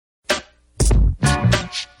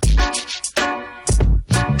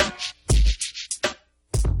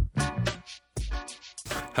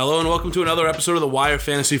Hello and welcome to another episode of the Wire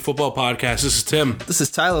Fantasy Football Podcast. This is Tim. This is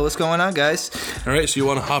Tyler. What's going on, guys? All right, so you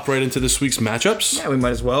want to hop right into this week's matchups? Yeah, we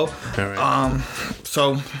might as well. All right.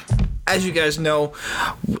 So, as you guys know,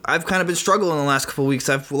 I've kind of been struggling the last couple of weeks.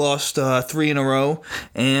 I've lost 3 in a row,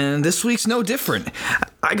 and this week's no different.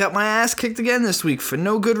 I got my ass kicked again this week for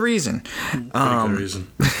no good reason. Good reason.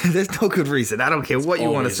 There's no good reason. I don't care what you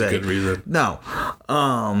want to say. Always a good reason. No.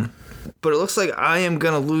 But it looks like I am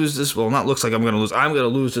going to lose this. Well, not looks like I'm going to lose. I'm going to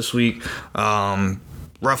lose this week.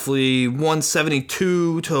 Roughly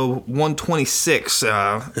 172 to 126.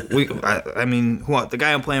 I mean, what the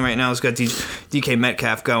guy I'm playing right now has got DK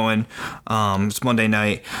Metcalf going. It's Monday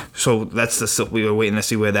night, so we were waiting to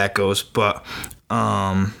see where that goes. But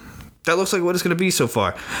that looks like what it's going to be so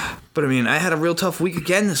far. But I mean, I had a real tough week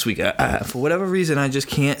again this week. For whatever reason, I just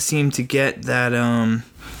can't seem to get that.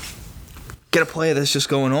 Get a player that's just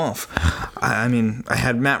going off. I mean, I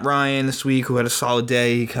had Matt Ryan this week who had a solid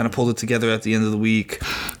day. He kind of pulled it together at the end of the week.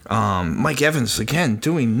 Mike Evans, again,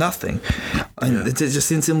 doing nothing. And it just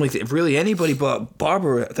didn't seem like really anybody but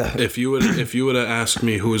Barber. If you would have asked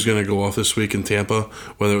me who was going to go off this week in Tampa,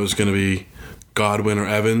 whether it was going to be Godwin or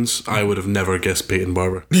Evans, I would have never guessed Peyton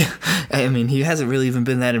Barber. Yeah, I mean, he hasn't really even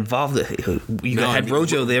been that involved. Had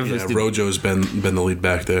Rojo there. Yeah, Rojo's been the lead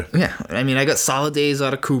back there. Yeah, I mean, I got solid days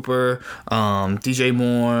out of Cooper, DJ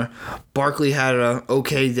Moore. Barkley had an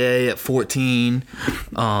okay day at 14.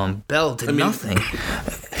 Bell did nothing.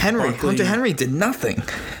 Hunter Henry did nothing.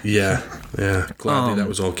 Yeah. Gladly that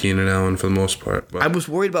was all Keenan Allen for the most part. But I was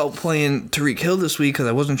worried about playing Tyreek Hill this week because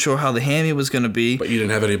I wasn't sure how the hammy was going to be. But you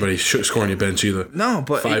didn't have anybody scoring your bench either. No,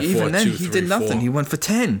 but 5, even 4, then, 2, he 3, did nothing. 4. He went for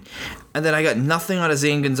 10. And then I got nothing out of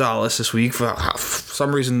Zane Gonzalez this week. For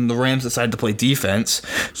some reason, the Rams decided to play defense,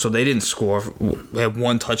 so they didn't score. They had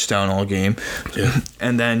 1 touchdown all game. Yeah.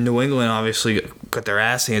 And then New England obviously got their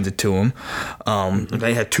ass handed to them.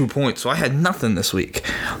 They had 2 points, so I had nothing this week.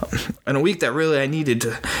 And a week that really I needed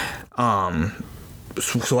to...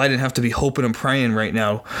 so I didn't have to be hoping and praying right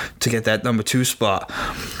now to get that number 2 spot.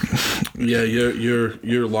 Yeah,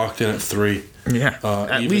 you're locked in at 3. Yeah,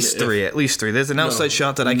 at least three. There's an outside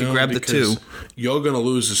shot that I could grab the 2. You're gonna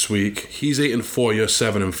lose this week. He's 8-4. You're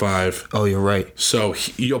 7-5. Oh, you're right. So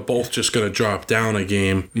you're both just gonna drop down a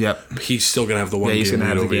game. Yep. He's still gonna have the one. Yeah, he's game gonna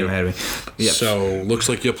have the over game you. ahead of me. Yep. So looks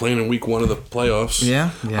like you're playing in week 1 of the playoffs.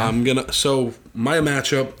 Yeah. So my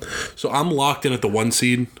matchup. So I'm locked in at the 1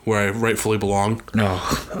 seed where I rightfully belong. No.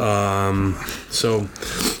 So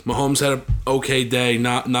Mahomes had an okay day.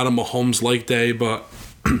 Not a Mahomes-like day, but.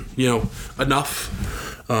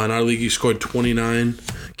 Enough. In our league, he scored 29.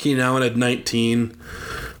 Keenan Allen had 19.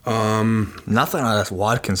 Nothing on us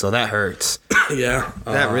Watkins, so that hurts. Yeah.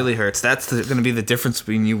 That really hurts. That's going to be the difference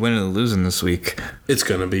between you winning and losing this week. It's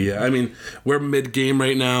going to be, yeah. I mean, we're mid-game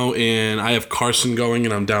right now, and I have Carson going,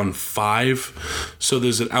 and I'm down 5. So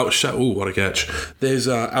there's an outshot. Ooh, what a catch. There's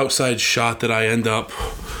an outside shot that I end up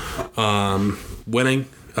winning.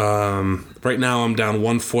 Right now I'm down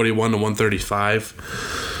 141 to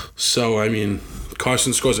 135. So, I mean,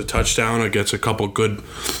 Carson scores a touchdown or gets a couple good,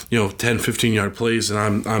 10, 15-yard plays,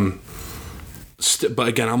 and but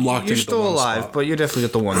again, I'm locked in. You're still alive, spot. But you're definitely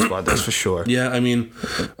at the 1 spot, that's for sure. Yeah, I mean,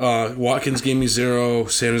 Watkins gave me 0,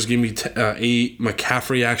 Sanders gave me 8,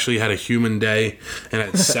 McCaffrey actually had a human day and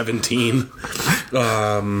had 17.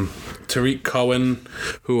 Tariq Cohen,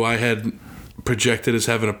 who I had projected as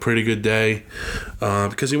having a pretty good day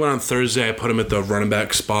because he went on Thursday. I put him at the running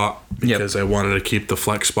back spot because I wanted to keep the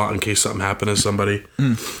flex spot in case something happened to somebody.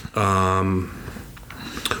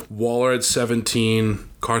 Waller at 17.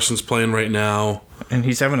 Carson's playing right now, and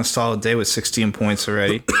he's having a solid day with 16 points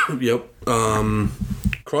already. Yep.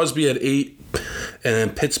 Crosby had 8, and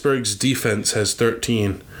then Pittsburgh's defense has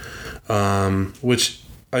 13, which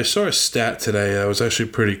I saw a stat today that was actually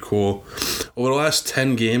pretty cool. Over the last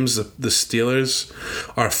 10 games, the Steelers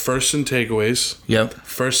are first in takeaways. Yep.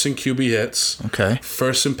 First in QB hits. Okay.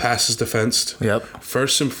 First in passes defensed. Yep.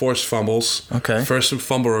 First in forced fumbles. Okay. First in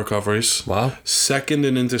fumble recoveries. Wow. Second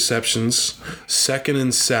in interceptions. Second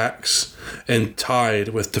in sacks. And tied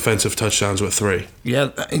with defensive touchdowns with 3. Yeah,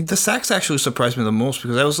 the sacks actually surprised me the most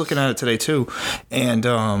because I was looking at it today too, and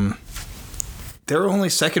they're only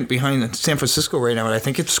second behind San Francisco right now, and I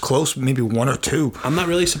think it's close, maybe 1 or 2. I'm not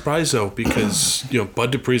really surprised, though, because,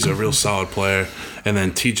 Bud Dupree's a real solid player, and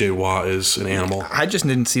then TJ Watt is an animal. I just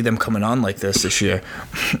didn't see them coming on like this year.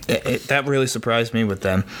 That really surprised me with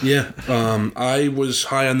them. Yeah, I was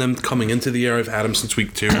high on them coming into the year. I've had them since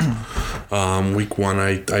week 2. Week 1,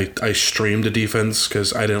 I streamed the defense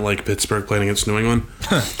because I didn't like Pittsburgh playing against New England,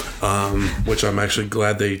 which I'm actually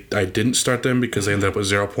glad I didn't start them because they ended up with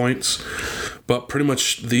 0 points. But pretty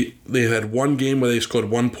much they've had one game where they scored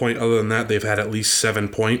 1 point. Other than that, they've had at least 7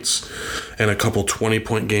 points and a couple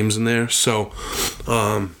 20-point games in there. So,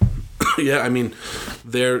 yeah, I mean,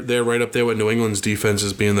 they're right up there with New England's defense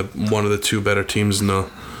as being one of the 2 better teams in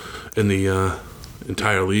the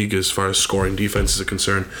entire league as far as scoring defenses are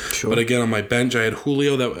concerned. Sure. But again, on my bench, I had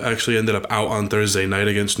Julio that actually ended up out on Thursday night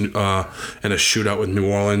against in a shootout with New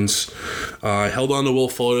Orleans. I held on to Will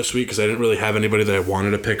Fuller this week because I didn't really have anybody that I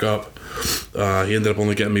wanted to pick up. He ended up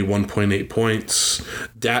only getting me 1.8 points.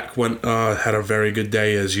 Dak had a very good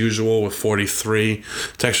day as usual with 43.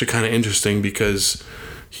 It's actually kind of interesting because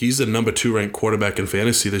he's the number 2 ranked quarterback in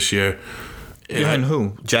fantasy this year. Behind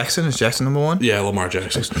who? Jackson? Is Jackson number 1? Yeah, Lamar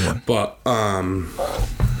Jackson. But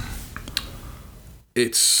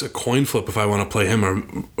it's a coin flip if I want to play him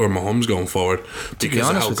or Mahomes going forward because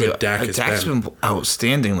of how good Dak has been. Dak's been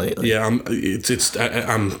outstanding lately. Yeah, it's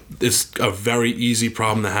a very easy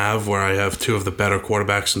problem to have where I have 2 of the better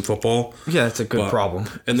quarterbacks in football. Yeah, it's a good problem.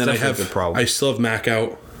 And then I still have Mac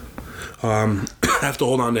out. I have to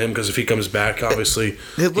hold on to him because if he comes back, obviously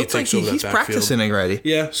it looks like he's practicing already.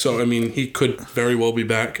 Yeah, so I mean he could very well be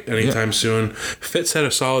back anytime soon. Fitz had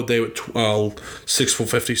a solid day with 6 for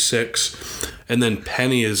 56, and then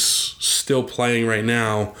Penny is still playing right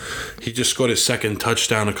now. He just scored his 2nd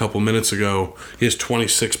touchdown a couple minutes ago. He has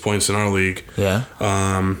 26 points in our league. Yeah.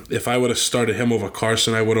 If I would have started him over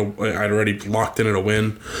Carson, I'd already locked in at a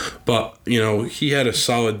win. But he had a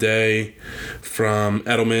solid day from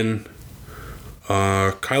Edelman.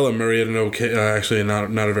 Kyler Murray had an okay, actually not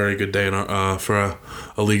a very good day for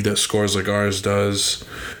a league that scores like ours does.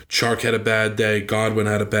 Chark had a bad day. Godwin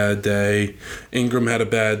had a bad day. Ingram had a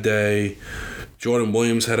bad day. Jordan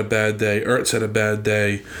Williams had a bad day. Ertz had a bad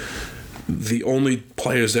day. The only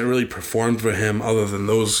players that really performed for him, other than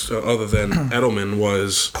Edelman,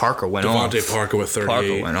 was Parker went off. Devontae Parker with 38.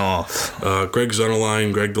 Parker went off. Greg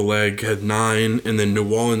Zunnerline, Greg the Leg had 9, and then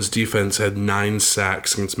New Orleans defense had 9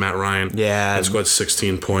 sacks against Matt Ryan. Yeah, and scored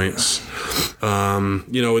 16 points.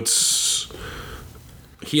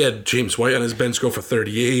 He had James White on his bench go for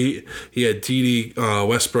 38. He had T.D.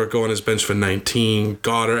 Westbrook go on his bench for 19.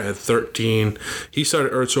 Goddard had 13. He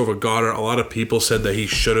started Ertz over Goddard. A lot of people said that he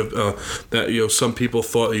should have. Some people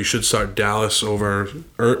thought that you should start Dallas over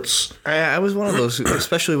Ertz. I was one of those,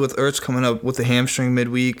 especially with Ertz coming up with the hamstring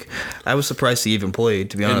midweek. I was surprised he even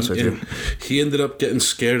played, to be honest with you. He ended up getting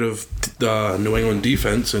scared of the New England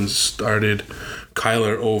defense and started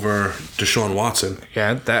Kyler over Deshaun Watson.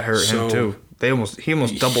 Yeah, that hurt him too. He almost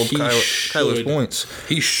doubled Kyler's points.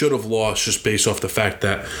 He should have lost just based off the fact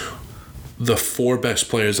that the 4 best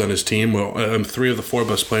players on his team, 3 of the 4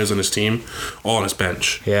 best players on his team, all on his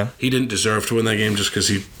bench. Yeah, he didn't deserve to win that game just because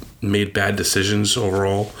he made bad decisions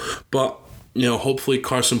overall. But hopefully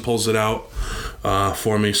Carson pulls it out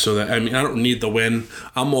for me. So that I don't need the win.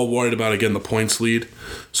 I'm more worried about getting the points lead.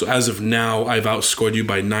 So as of now, I've outscored you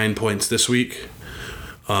by 9 points this week.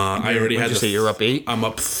 I already had. Did you say you're up 8? I'm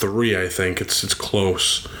up 3. I think it's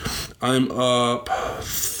close. I'm up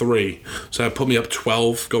 3, so that put me up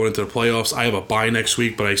 12 going into the playoffs. I have a bye next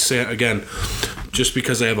week, but I say again, just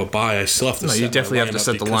because I have a bye, I still have to. You definitely have to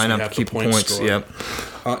set the lineup to keep points. Yep.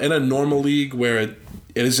 In a normal league where it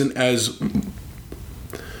isn't as.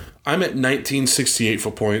 I'm at 1968 for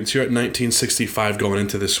points. You're at 1965 going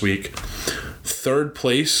into this week. 3rd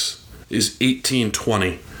place is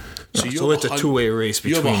 1820. So it's a 2-way race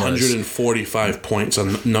between us. You have 145 points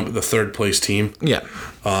on the 3rd place team. Yeah.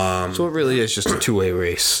 So it really is just a 2-way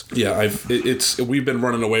race. Yeah, we've been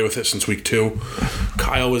running away with it since week 2.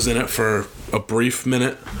 Kyle was in it for a brief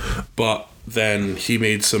minute, but then he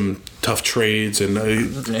made some tough trades, and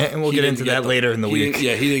we'll get into that later in the week. He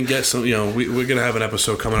didn't get some. We're gonna have an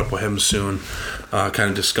episode coming up with him soon, kind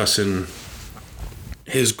of discussing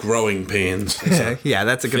his growing pains. Yeah,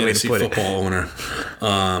 that's a good way to put it. Football owner.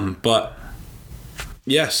 But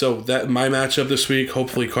yeah, so that my matchup this week.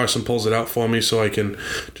 Hopefully Carson pulls it out for me, so I can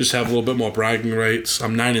just have a little bit more bragging rights.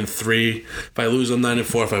 I'm 9-3. If I lose, I'm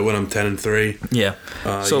 9-4. If I win, I'm 10-3. Yeah.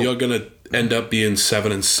 So you're gonna end up being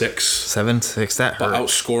 7-6. 7-6. That hurt. But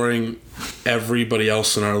outscoring everybody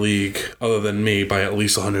else in our league other than me by at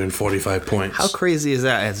least 145 points. How crazy is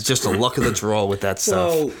that? It's just a luck of the draw with that stuff.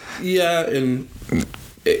 Well, yeah, and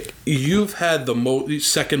you've had the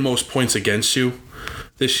second most points against you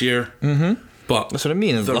this year. Mm-hmm. But that's what I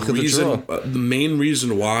mean. The main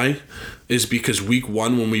reason why is because week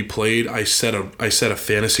 1 when we played, I set a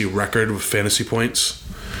fantasy record with fantasy points.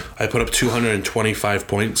 I put up 225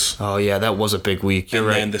 points. Oh yeah, that was a big week. You're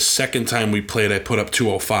right. And then the second time we played, I put up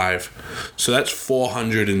 205. So that's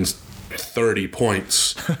 400 and 30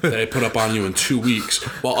 points that I put up on you in 2 weeks,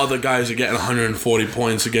 while other guys are getting 140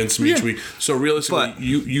 points against me each week. So realistically,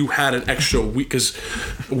 you had an extra week, because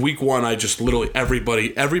week 1 I just literally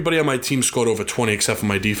everybody on my team scored over 20 except for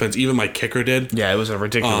my defense. Even my kicker did. Yeah, it was a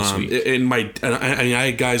ridiculous week. I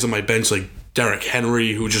had guys on my bench like Derrick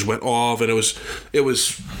Henry who just went off, and it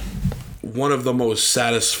was one of the most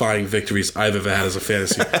satisfying victories I've ever had as a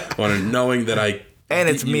fantasy owner, knowing that I. And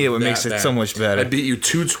it's me, what makes it so much better. I beat you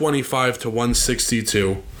 225 to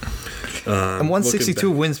 162. And 162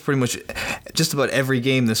 wins pretty much just about every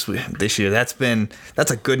game this year. That's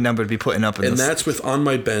a good number to be putting up. And that's with on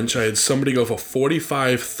my bench. I had somebody go for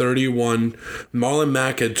 45, 31. Marlon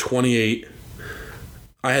Mack had 28.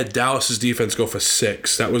 I had Dallas's defense go for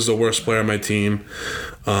 6. That was the worst player on my team.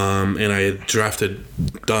 And I had drafted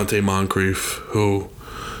Dante Moncrief, who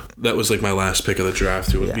that was like my last pick of the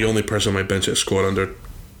draft. He was the only person on my bench that scored under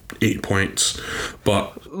 8 points.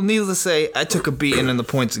 But needless to say, I took a beating in the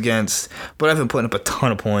points against, but I've been putting up a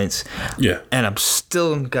ton of points. Yeah. And I'm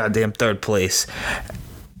still in goddamn third place.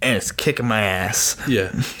 And it's kicking my ass.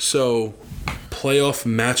 Yeah. So playoff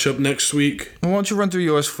matchup next week. Well, why don't you run through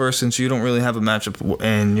yours first, since you don't really have a matchup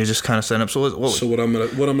and you're just kind of setting up. So what I'm gonna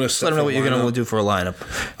set. Let them know what you're gonna do for a lineup.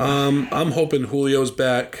 I'm hoping Julio's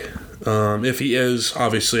back. If he is,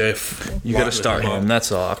 obviously you got to start him. That's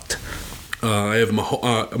locked. I have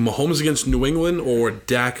Mahomes against New England or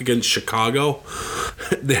Dak against Chicago.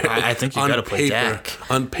 I think you got to play Dak.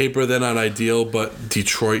 On paper, they're not ideal, but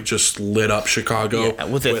Detroit just lit up Chicago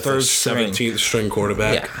with their third 17th string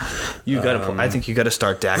quarterback. Yeah, I think you got to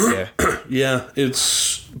start Dak there. Yeah,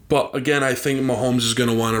 but again, I think Mahomes is going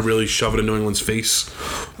to want to really shove it in New England's face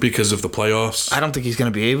because of the playoffs. I don't think he's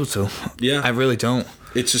going to be able to. Yeah, I really don't.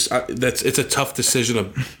 It's just it's a tough decision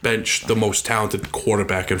to bench the most talented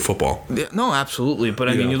quarterback in football. Yeah, no, absolutely. But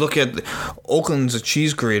I mean, you look at Oakland's a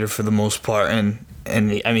cheese grater for the most part, and I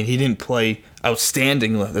mean, he didn't play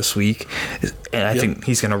outstanding this week, and I think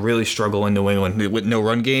he's going to really struggle in New England with no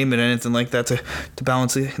run game and anything like that to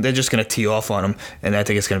balance it. They're just going to tee off on him, and I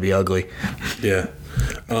think it's going to be ugly. Yeah.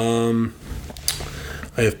 I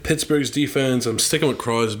have Pittsburgh's defense. I'm sticking with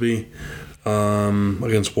Crosby.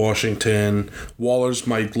 Against Washington. Waller's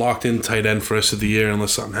my locked-in tight end for the rest of the year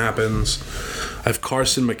unless something happens. I have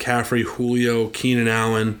Carson, McCaffrey, Julio, Keenan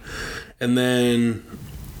Allen. And then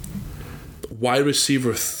wide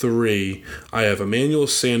receiver 3, I have Emmanuel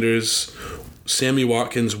Sanders, Sammy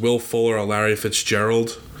Watkins, Will Fuller, or Larry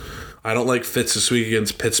Fitzgerald. I don't like Fitz this week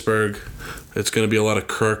against Pittsburgh. It's going to be a lot of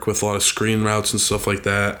Kirk with a lot of screen routes and stuff like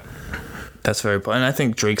that. That's very important. I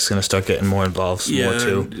think Drake's going to start getting more involved more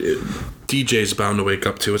too. DJ's bound to wake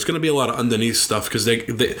up too. It's going to be a lot of underneath stuff because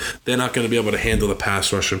they're not going to be able to handle the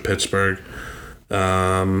pass rush in Pittsburgh.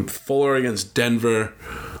 Fuller against Denver.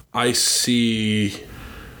 I see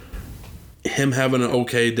him having an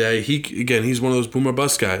okay day. He's one of those boomer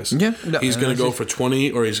bust guys. Yeah, he's going to go for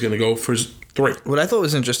 20 or he's going to go for 3. What I thought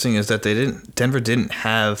was interesting is that Denver didn't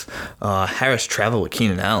have Harris travel with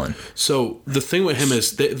Keenan Allen. So the thing with him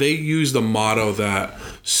is they use the motto that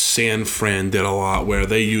San Fran did a lot, where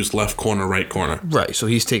they use left corner, right corner. Right. So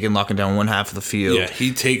he's locking down one half of the field. Yeah,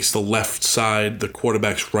 he takes the left side, the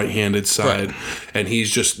quarterback's right-handed side, and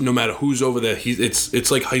he's just, no matter who's over there,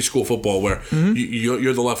 it's like high school football where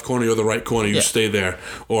you're the left corner, you're the right corner, you stay there,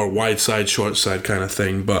 or wide side, short side kind of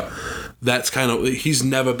thing. But that's kind of, he's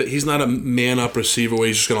not a man-up receiver where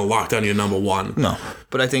he's just going to lock down your number 1. No,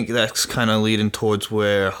 but I think that's kind of leading towards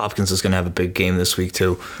where Hopkins is going to have a big game this week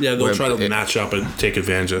too. Yeah, they'll try to match up and take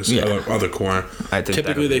advantage of other corner. I think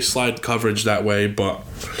typically they slide coverage that way, but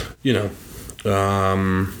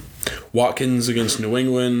Watkins against New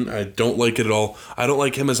England, I don't like it at all. I don't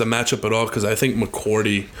like him as a matchup at all because I think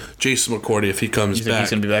Jason McCourty, if he comes back,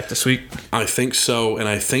 he's going to be back this week? I think so, and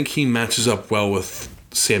I think he matches up well with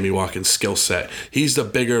Sammy Watkins' skill set. He's the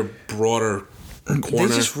bigger, broader corner.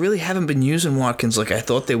 They just really haven't been using Watkins like I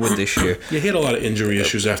thought they would this year. Yeah, he had a lot of injury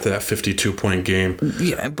issues after that 52-point game.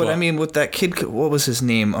 Yeah, but I mean, with that kid, what was his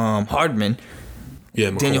name? Hardman. Yeah,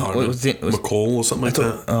 McCole or something like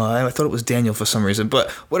that. I thought it was Daniel for some reason,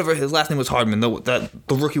 but whatever. His last name was Hardman. The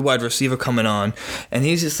rookie wide receiver coming on, and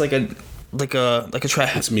he's just like a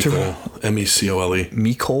trash. It's Mecole. Mecole.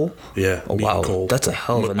 Mecole? Yeah. Oh, wow. That's a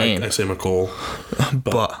hell of a name. I say McCole.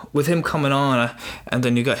 But with him coming on, and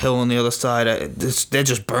then you got Hill on the other side, they're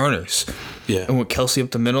just burners. Yeah. And with Kelsey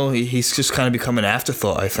up the middle, he's just kind of become an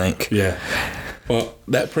afterthought, I think. Yeah. Well,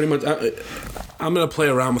 that pretty much, I'm going to play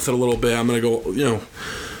around with it a little bit. I'm going to go,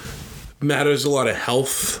 matters a lot of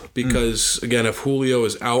health because, again, if Julio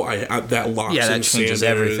is out, that locks in changes Sanders.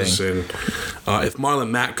 everything. And if Marlon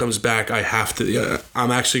Mack comes back, I have to.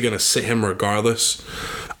 I'm actually going to sit him regardless.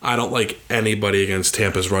 I don't like anybody against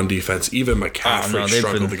Tampa's run defense. Even McCaffrey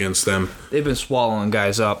struggled against them. They've been swallowing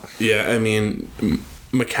guys up. Yeah, I mean,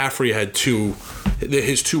 McCaffrey had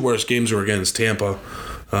his two worst games were against Tampa.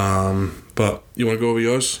 But you want to go over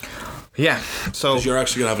yours? Yeah. So you're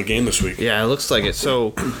actually going to have a game this week. Yeah, it looks like it.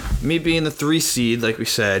 So me being the 3 seed, like we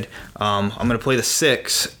said, I'm going to play the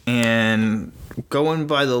 6. And going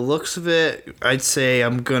by the looks of it, I'd say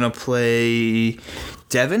I'm going to play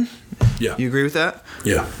Devin. Yeah. You agree with that?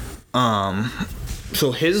 Yeah.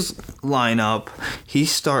 So his lineup,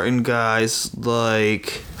 he's starting guys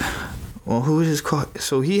like, well, who is his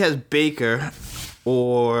so he has Baker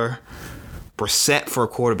or Brissett for a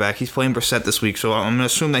quarterback. He's playing Brissett this week, so I'm going to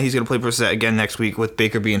assume that he's going to play Brissett again next week with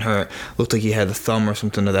Baker being hurt. Looked like he had a thumb or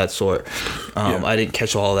something of that sort. I didn't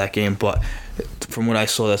catch all of that game, but from what I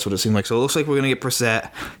saw, that's what it seemed like. So it looks like we're going to get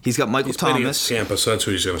Brissett. He's got Michael Thomas. Tampa, so that's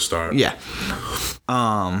who he's going to start. Yeah.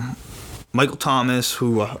 Michael Thomas,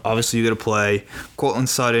 who obviously you're going to play. Cortland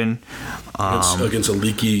Sutton. Against a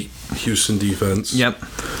leaky Houston defense. Yep.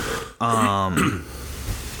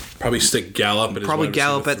 Probably stick Gallup at Probably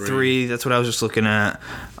Gallup at 3. That's what I was just looking at.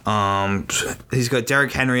 He's got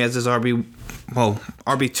Derrick Henry as his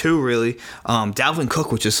RB2 really. Dalvin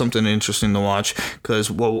Cook, which is something interesting to watch because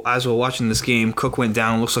as we're watching this game, Cook went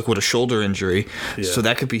down. Looks like with a shoulder injury, so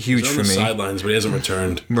that could be huge for me. He's on the sidelines, but he hasn't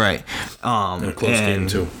returned. Right. In a close game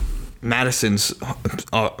too. Madison's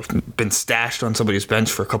been stashed on somebody's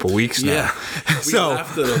bench for a couple weeks now. Yeah, we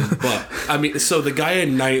laughed at him, but I mean, so the guy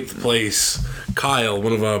in 9th place, Kyle,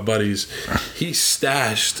 one of our buddies, he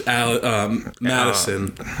stashed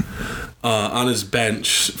Madison on his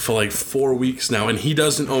bench for like 4 weeks now, and he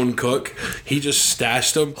doesn't own Cook. He just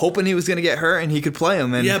stashed him, hoping he was going to get hurt and he could play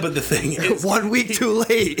him. And yeah, but the thing is, 1 week too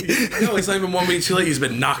late. No, it's not even 1 week too late. He's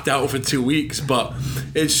been knocked out for 2 weeks, but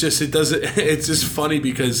it's just funny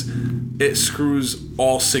because it screws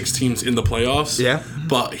all 6 teams in the playoffs. Yeah.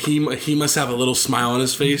 But he must have a little smile on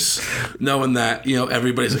his face, knowing that,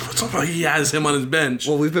 everybody's like, what's up? He has him on his bench.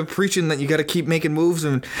 Well, we've been preaching that you got to keep making moves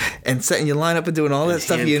and setting your lineup and doing all that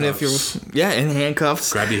stuff. Even if you're in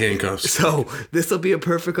handcuffs. Grab your handcuffs. So this will be a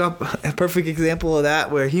perfect example of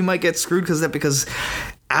that, where he might get screwed because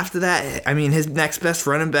after that, I mean, his next best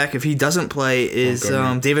running back, if he doesn't play, is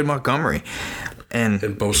David Montgomery.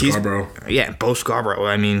 And Bo Scarborough. Yeah, Bo Scarborough.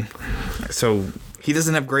 I mean, so he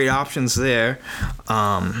doesn't have great options there.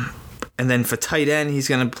 And then for tight end, he's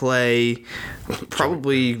going to play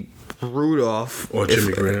probably Rudolph or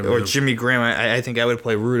Jimmy Graham. Or Jimmy Graham. I think I would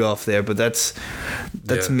play Rudolph there, but that's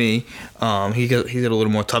me. He got a little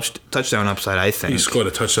more touchdown upside, I think. He scored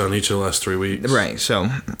a touchdown each of the last 3 weeks. Right, so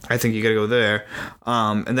I think you got to go there.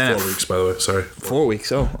 And then 4 weeks, by the way. Sorry. 4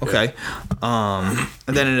 weeks. Oh, okay. Yeah.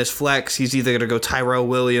 And then in his flex, he's either going to go Tyrell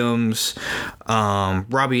Williams,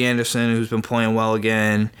 Robbie Anderson, who's been playing well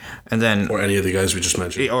again, and then or any of the guys we just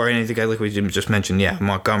mentioned. Or any of the guys like we just mentioned. Yeah,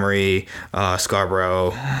 Montgomery,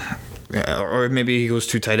 Scarborough. Or maybe he goes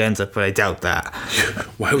 2 tight ends, but I doubt that.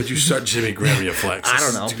 Why would you start Jimmy Graham in your flex? I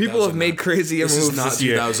don't know. People have made crazier moves this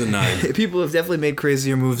year. This is not 2009. People have definitely made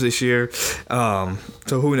crazier moves this year. So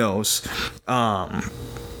who knows? But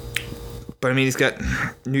I mean, he's got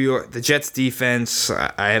New York, the Jets defense.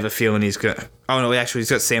 I have a feeling he's good. Oh no, actually, he's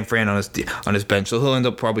got San Fran on his bench, so he'll end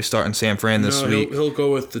up probably starting San Fran this week. He'll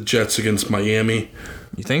go with the Jets against Miami.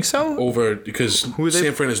 You think so? Because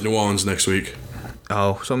San Fran is New Orleans next week.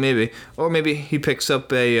 Oh, so maybe he picks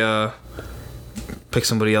up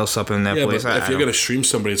somebody else up in that place. But if you're gonna stream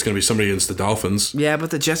somebody, it's gonna be somebody against the Dolphins. Yeah, but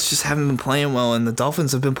the Jets just haven't been playing well, and the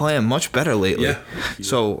Dolphins have been playing much better lately. Yeah.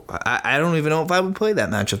 So I don't even know if I would play that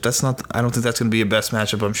matchup. I don't think that's gonna be your best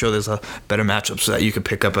matchup. I'm sure there's a better matchups that you could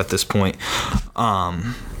pick up at this point.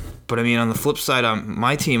 But I mean, on the flip side, on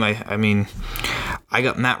my team, I mean, I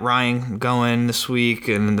got Matt Ryan going this week,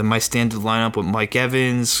 and then my standard lineup with Mike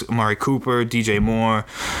Evans, Amari Cooper, DJ Moore,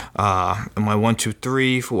 and my 1, 2,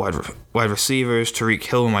 3 for wide receivers, Tariq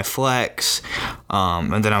Hill in my flex,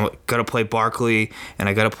 and then I got to play Barkley, and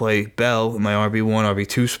I got to play Bell in my RB1,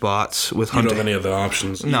 RB2 spots with Hunter. You don't have any other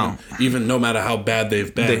options. No. Even no matter how bad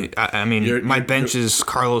they've been. My bench is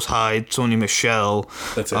Carlos Hyde, Sony Michel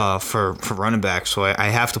for running back, so I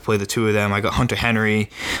have to play the 2 of them. I got Hunter Henry.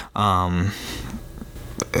 I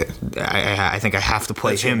think I have to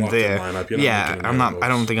play him there. I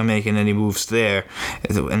don't think I'm making any moves there,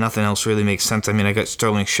 and nothing else really makes sense. I mean, I got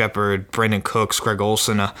Sterling Shepard, Brandon Cooks, Greg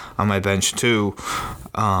Olsen on my bench too.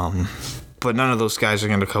 But none of those guys are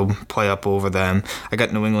going to come play up over them. I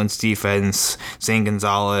got New England's defense, Zane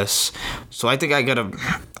Gonzalez. So I think I got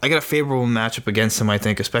I got a favorable matchup against him, I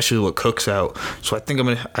think, especially with Cooks out. So I think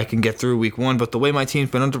I can get through week 1. But the way my team's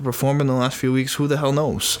been underperforming the last few weeks, who the hell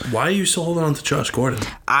knows? Why are you still holding on to Josh Gordon?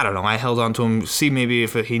 I don't know. I held on to him. See maybe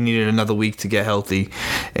if he needed another week to get healthy,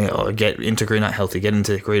 or get integrated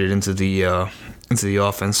into the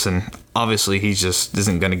offense. And obviously he just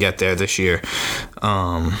isn't going to get there this year.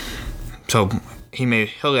 So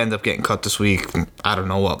he'll end up getting cut this week. I don't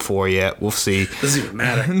know what for yet. We'll see. Doesn't even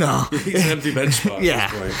matter. No, he's an empty bench spot. Yeah,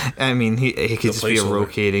 at this point. I mean he could just be a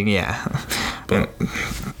rotating. Yeah, but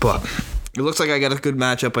it looks like I got a good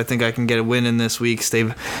matchup. I think I can get a win in this week. Stay in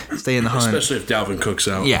the hunt. Especially if Dalvin Cook's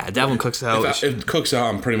out. Yeah, Dalvin Cook's out. If Cook's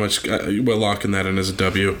out, I'm pretty much we're locking that in as a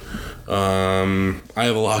W. I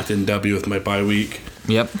have a locked in W with my bye week.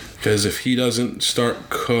 Yep. Because if he doesn't start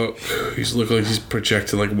Cook, he's looking like he's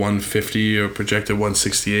projected like 150 or projected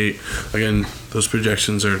 168. Again, those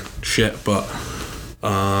projections are shit, but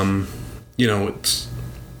it's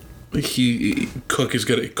Cook is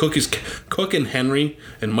good. Cook and Henry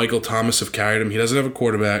and Michael Thomas have carried him. He doesn't have a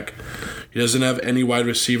quarterback. He doesn't have any wide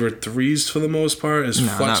receiver threes for the most part. His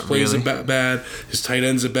flex plays really. are bad. His tight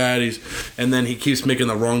ends are bad. And then he keeps making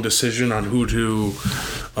the wrong decision on who to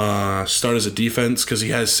start as a defense because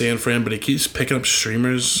he has San Fran, but he keeps picking up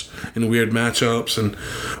streamers in weird matchups.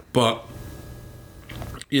 But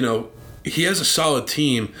he has a solid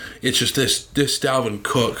team. It's just this Dalvin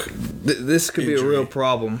Cook. This could be a real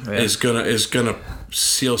problem. Yeah. Is gonna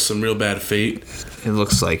seal some real bad fate. It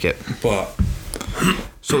looks like it. But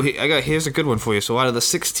so here's a good one for you. So out of the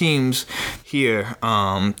 6 teams here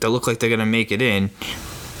that look like they're gonna make it in,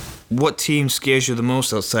 what team scares you the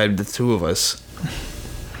most outside of the 2 of us?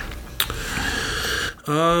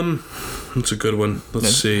 That's a good one.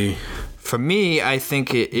 Let's see. For me, I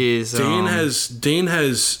think it is. Dane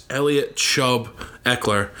has Elliott, Chubb,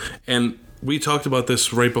 Eckler, and we talked about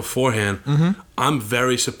this right beforehand. Mm-hmm. I'm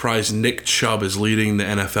very surprised Nick Chubb is leading the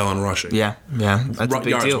NFL in rushing. Yeah, that's a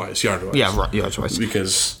big deal. Yards-wise. Yeah, yards-wise.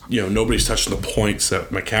 Because nobody's touching the points that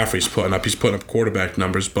McCaffrey's putting up. He's putting up quarterback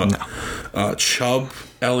numbers, but Chubb,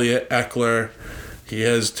 Elliott, Eckler. He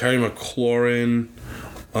has Terry McLaurin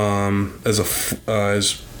as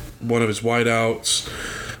one of his wideouts.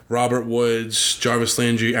 Robert Woods, Jarvis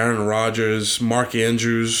Landry, Aaron Rodgers, Mark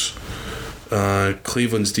Andrews,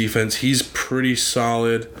 Cleveland's defense. He's pretty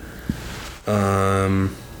solid.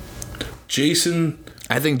 Jason.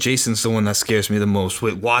 I think Jason's the one that scares me the most.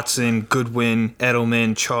 With Watson, Goodwin,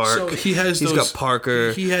 Edelman, Chark. So he's got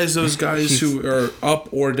Parker. He has those guys who are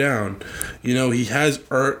up or down. He has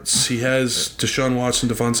Ertz. He has Deshaun Watson,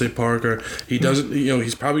 Devontae Parker. He doesn't.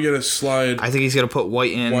 He's probably gonna slide. I think he's gonna put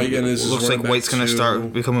White in. Looks like White's gonna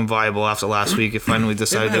start becoming viable after last week. It finally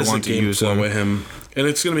decided they want to use him. With him. And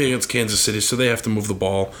it's going to be against Kansas City, so they have to move the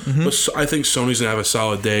ball. Mm-hmm. But I think Sony's going to have a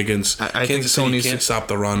solid day against Kansas City. Can't stop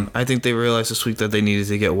the run. I think they realized this week that they needed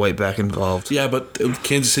to get White back involved. Yeah, but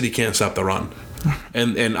Kansas City can't stop the run.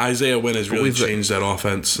 And Isaiah Wynn has really changed that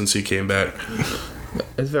offense since he came back.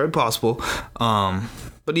 It's very possible.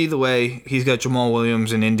 But either way, he's got Jamal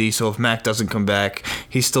Williams in Indy, so if Mac doesn't come back,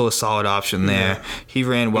 he's still a solid option there. Yeah. He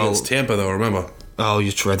ran well. It's Tampa, though, remember. Oh,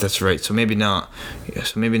 you're right. That's right. So maybe not. Yeah,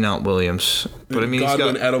 so maybe not Williams. But I mean,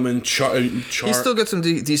 Godwin, Edelman, Chark. He's still got some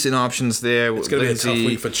decent options there. It's going to be a tough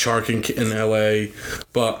week for Chark in LA.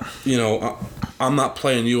 But I'm not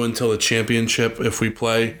playing you until the championship. If we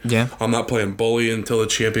play, I'm not playing Bully until the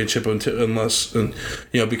championship unless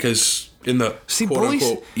because. In the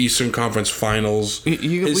quote-unquote Eastern Conference Finals,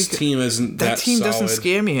 his team isn't that team solid. Doesn't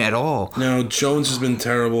scare me at all. No, Jones has been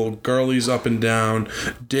terrible. Gurley's up and down.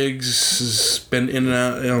 Diggs has been in and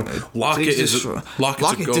out. Lockett's a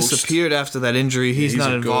ghost. Disappeared after that injury. He's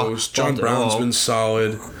not involved. Ghost. John Brown's been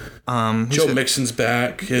solid. Joe Mixon's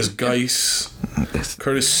back. He has Geis,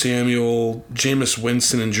 Curtis Samuel, Jameis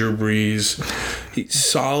Winston, and Drew Brees. He's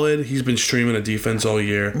solid. He's been streaming a defense all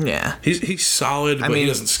year. Yeah. He's solid, but he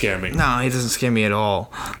doesn't scare me. No, he doesn't scare me at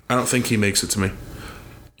all. I don't think he makes it to me.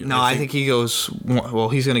 No, I think he goes. Well,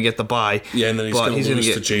 he's going to get the bye. Yeah, and then he's going to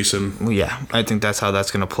lose to Jason. Yeah, I think that's how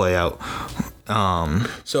that's going to play out.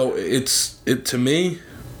 So to me,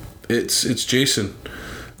 it's Jason.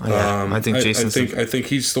 Yeah, I think Jason. I think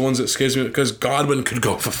he's the ones that scares me because Godwin could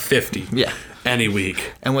go for 50. Yeah. Any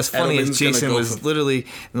week. And what's funny is Jason was literally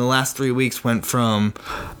in the last 3 weeks went from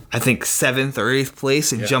I think 7th or 8th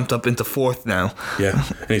place and jumped up into 4th now. Yeah,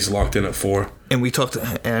 and he's locked in at 4. And we talked.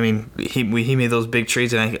 I mean, he made those big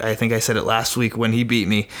trades, and I think I said it last week when he beat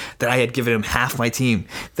me that I had given him half my team.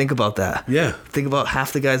 Think about that. Yeah. Think about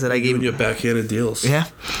half the guys that I gave him. You backhanded deals. Yeah.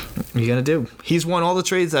 What are you gonna do? He's won all the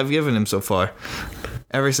trades I've given him so far.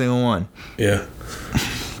 Every single one. Yeah.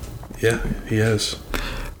 Yeah, he has.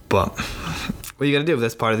 But what are you gonna do?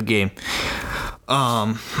 That's part of the game.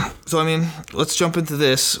 So I mean, let's jump into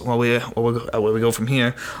this while we go from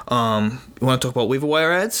here. You want to talk about waiver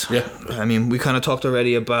wire ads? Yeah. I mean, we kind of talked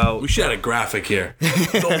already about. We should have a graphic here.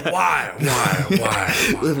 So why?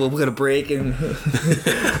 We're gonna break and.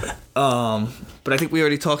 But I think we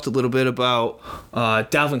already talked a little bit about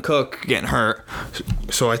Dalvin Cook getting hurt.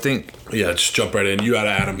 So I think. Yeah, just jump right in. You gotta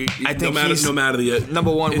add him. I think no matter the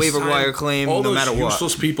number one waiver wire claim. All no matter what. All those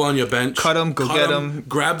useless people on your bench. Cut them. Go get them.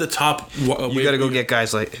 Grab the top. You gotta go get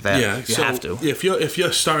guys like that. Yeah, you have to. If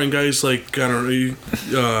you're starting guys like I don't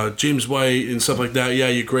know, James White and stuff like that, yeah,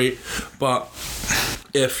 you're great. But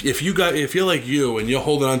if you're like you and you're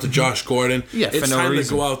holding on to Josh Gordon, it's time to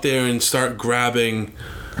go out there and start grabbing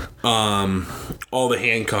all the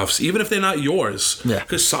handcuffs, even if they're not yours. Yeah,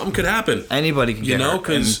 because something could happen. Anybody can get hurt.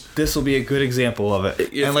 Because this will be a good example of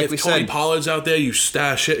it. And like we said, Tony Pollard's out there, you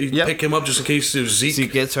stash it, you pick him up just in case there's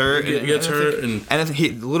Zeke gets hurt, and a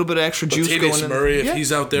little bit of extra juice going in. Murray, if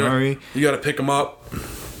he's out there, you got to pick him up.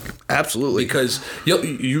 Absolutely, because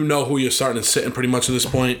you know who you're starting to sit in pretty much at this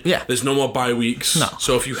point. Yeah, there's no more bye weeks. No,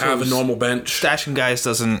 so if you have a normal bench, stashing guys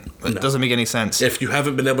doesn't make any sense. If you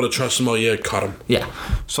haven't been able to trust them all year, cut them. Yeah.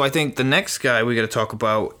 So I think the next guy we got to talk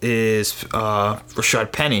about is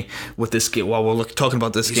Rashad Penny with this game. While we're talking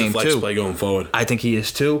about this game a flex too, play going forward. I think he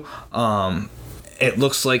is too. It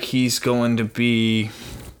looks like he's going to be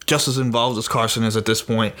just as involved as Carson is at this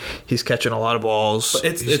point. He's catching a lot of balls. But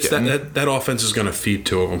it's that offense is going to feed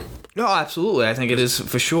two of them. No, absolutely. I think it is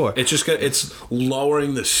for sure. It's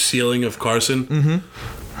lowering the ceiling of Carson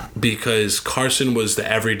because Carson was the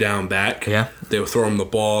every down back. Yeah, they would throw him the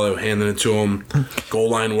ball, they were handing it to him, goal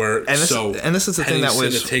line work. And this is the thing that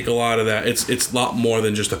was to take a lot of that. It's a lot more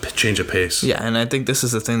than just a change of pace. Yeah, and I think this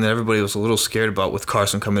is the thing that everybody was a little scared about with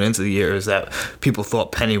Carson coming into the year is that people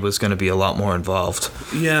thought Penny was going to be a lot more involved.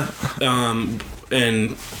 Yeah,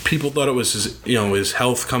 and people thought it was his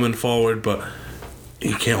health coming forward, but.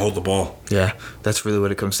 He can't hold the ball. Yeah, that's really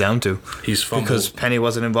what it comes down to. He's fumbled. Because Penny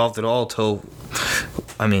wasn't involved at all till,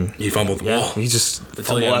 he fumbled the ball. He just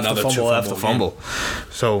fumble after fumble.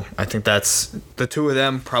 So I think that's the two of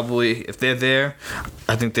them probably, if they're there,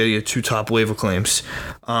 I think they're your two top waiver claims.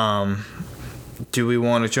 Do we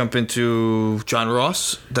want to jump into John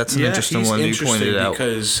Ross? That's an interesting one you pointed out.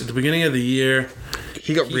 Because at the beginning of the year,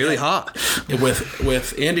 he got really hot.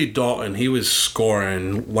 With Andy Dalton, he was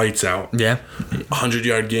scoring lights out. Yeah.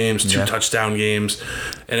 100-yard games, 2 touchdown games.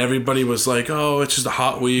 And everybody was like, oh, it's just a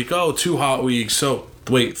hot week. Oh, 2 hot weeks. So,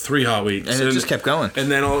 wait, 3 hot weeks. And it just kept going. And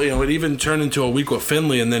then, it even turned into a week with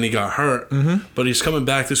Finley, and then he got hurt. Mm-hmm. But he's coming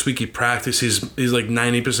back this week. He practiced. He's like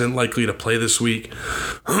 90% likely to play this week.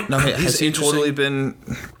 Now, has he totally been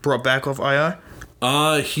brought back off IR?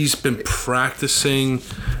 He's been practicing.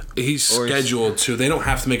 He's scheduled to. They don't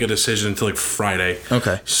have to make a decision until like Friday.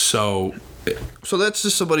 Okay. So that's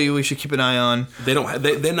just somebody we should keep an eye on.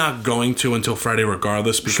 They're not going to until Friday,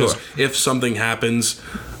 regardless. Because if something happens,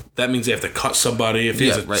 that means they have to cut somebody. If he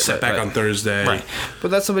has a setback on Thursday, right.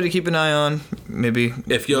 But that's somebody to keep an eye on. Maybe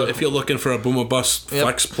if you're looking for a boom or bust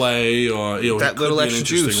flex play, or that little extra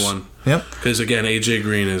juice one. Yep. Because again, AJ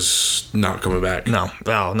Green is not coming back.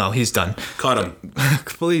 No, he's done. Cut him.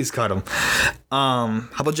 Please cut him. How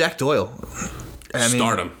about Jack Doyle?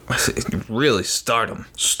 Start him. Really, start him.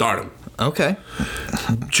 Start him. Okay.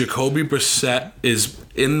 Jacoby Brissett is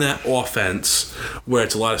in that offense where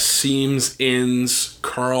it's a lot of seams, ins,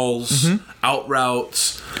 curls, out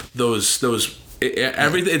routes, those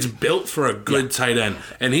everything. It's built for a good tight end,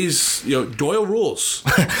 and he's Doyle rules.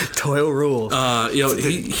 Doyle rules.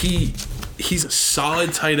 He's a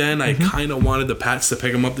solid tight end. I kind of wanted the Pats to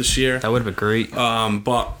pick him up this year. That would have been great.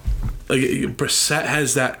 But Brissett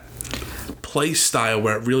has that play style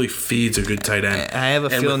where it really feeds a good tight end. I have a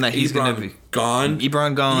feeling that he's going to be gone.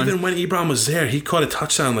 Ebron gone. Even when Ebron was there, he caught a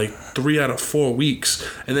touchdown like 3 out of 4 weeks,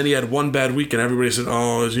 and then he had one bad week, and everybody said,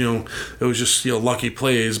 "Oh, it was just lucky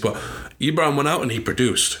plays." But Ebron went out and he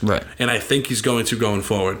produced, right? And I think he's going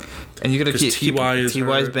forward. And you're going to keep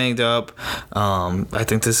T.Y.'s banged up. I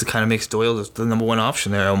think this kind of makes Doyle the number one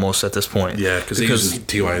option there almost at this point. Yeah, because he uses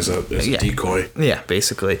T.Y. as a decoy. Yeah,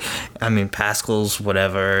 basically. I mean, Pascal's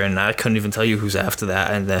whatever, and I couldn't even tell you who's after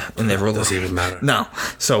that. And they roll. Doesn't even matter. No.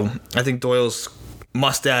 So I think Doyle's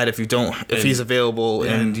must add if he's available,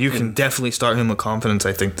 and you can definitely start him with confidence.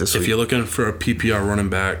 I think this week. If you're looking for a PPR running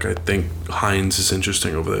back, I think Hines is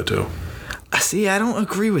interesting over there too. See, I don't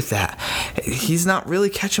agree with that. He's not really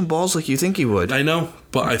catching balls like you think he would. I know,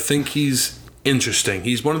 but I think he's interesting.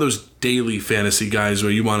 He's one of those daily fantasy guys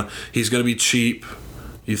where he's going to be cheap.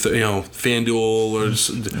 FanDuel or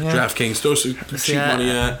DraftKings, throw some cheap money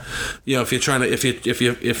at. If you're trying to,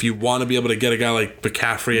 if you want to be able to get a guy like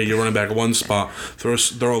McCaffrey at your running back one spot, throw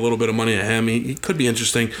a little bit of money at him. He could be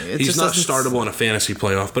interesting. He's not startable in a fantasy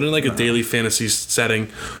playoff, but in like a daily fantasy setting,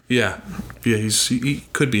 he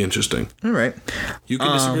could be interesting. All right. You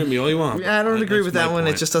can disagree with me all you want. Yeah, I don't agree with that one.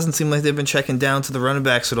 It just doesn't seem like they've been checking down to the running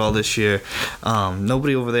backs at all this year.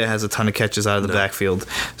 Nobody over there has a ton of catches out of the backfield.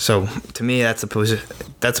 So to me, that's a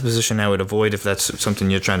position I would avoid if that's something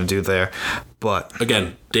you're trying to do there. But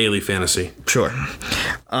again, daily fantasy. Sure.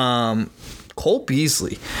 Cole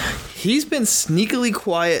Beasley, he's been sneakily,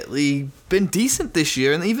 quietly been decent this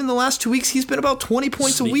year, and even the last 2 weeks, he's been about 20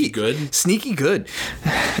 points a week. Sneaky good.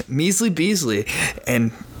 Measly Beasley,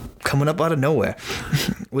 and coming up out of nowhere.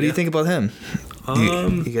 What do you think about him?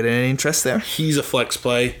 You get any interest there? He's a flex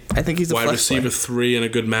play. I think he's a wide flex receiver play. 3 in a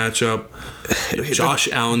good matchup. Josh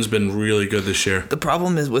Allen's been really good this year. The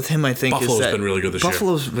problem is with him, I think, Buffalo's is that been really good this year.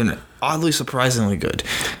 Buffalo's been oddly surprisingly good.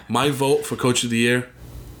 My vote for Coach of the Year,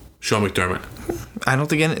 Sean McDermott. I don't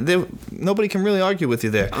think nobody can really argue with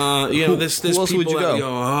you there. There's who else people would you that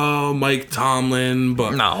go? Mike Tomlin,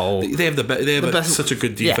 but no, they have such a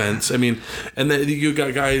good defense. Yeah. I mean, and then you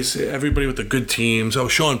got guys, everybody with the good teams.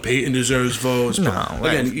 Sean Payton deserves votes. No,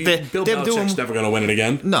 again, Bill Belichick's never going to win it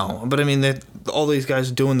again. No, but I mean, all these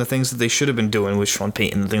guys doing the things that they should have been doing with Sean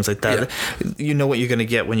Payton and things like that. Yeah. You know what you're going to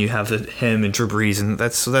get when you have him and Drew Brees, and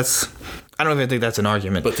that's. I don't even think that's an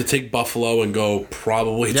argument. But to take Buffalo and go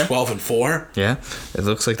probably 12-4, yeah, it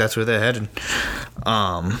looks like that's where they're headed. But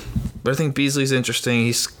I think Beasley's interesting.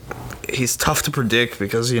 He's tough to predict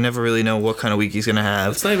because you never really know what kind of week he's going to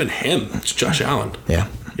have. It's not even him. It's Josh Allen. Yeah,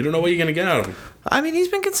 you don't know what you're going to get out of him. I mean, he's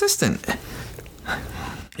been consistent.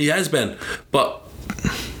 He has been, but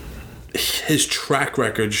his track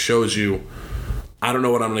record shows you, I don't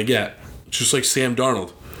know what I'm going to get. Just like Sam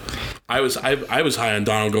Darnold. I was high on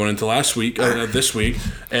Donald going into this week,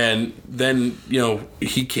 and then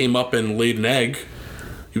he came up and laid an egg.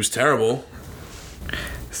 He was terrible.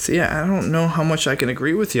 See, I don't know how much I can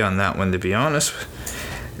agree with you on that one, to be honest.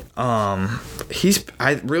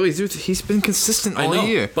 I really do. He's been consistent all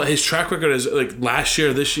year. But his track record is like last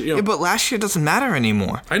year, this year. Yeah, but last year doesn't matter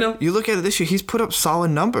anymore. I know. You look at it this year, he's put up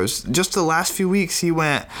solid numbers. Just the last few weeks, he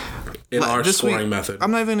went. In our scoring method.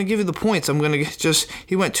 I'm not even going to give you the points. I'm going to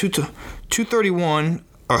he went 231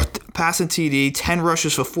 passing TD, 10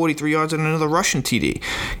 rushes for 43 yards, and another rushing TD.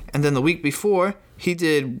 And then the week before, he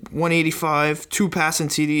did 185, 2 passing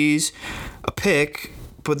TDs, a pick,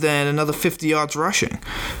 but then another 50 yards rushing.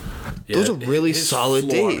 Yeah, those are really solid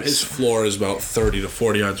days. His floor is about 30 to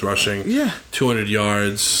 40 yards rushing. Yeah. 200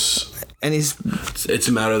 yards. And it's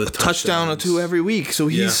a matter of the touchdown or two every week, so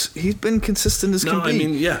he's been consistent as can be. I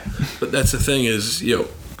mean, yeah, but that's the thing is,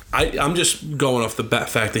 I'm just going off the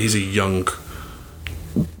fact that he's young.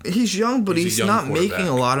 He's young, but he's not making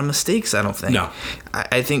a lot of mistakes. I don't think. No,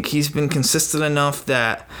 I think he's been consistent enough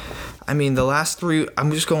that, I mean, the last 3.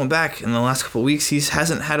 I'm just going back in the last couple of weeks. He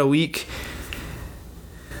hasn't had a week.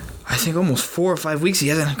 I think almost 4 or 5 weeks he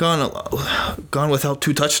hasn't gone without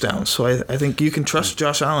 2 touchdowns. So I think you can trust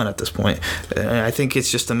Josh Allen at this point. I think it's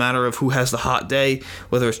just a matter of who has the hot day,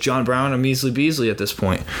 whether it's John Brown or Measly Beasley at this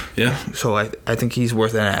point. Yeah. So I think he's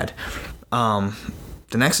worth an ad.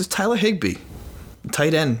 The next is Tyler Higbee,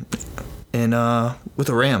 tight end, with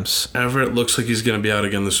the Rams. Everett looks like he's going to be out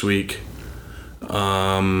again this week.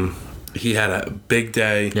 He had a big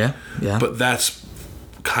day. Yeah. But that's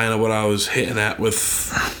kind of what I was hitting at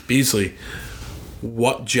with Beasley.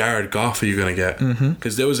 What Jared Goff are you going to get?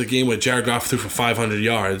 Because there was a game where Jared Goff threw for 500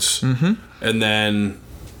 yards, and then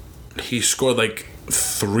he scored like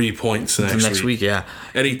 3 points the next week. Yeah.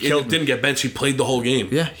 And he didn't get benched. He played the whole game.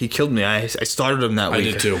 Yeah, he killed me. I started him that week.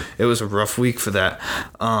 I did too. It was a rough week for that.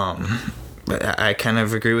 But I kind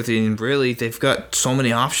of agree with you. And really, they've got so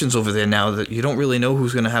many options over there now that you don't really know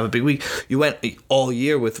who's going to have a big week. You went all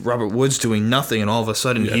year with Robert Woods doing nothing, and all of a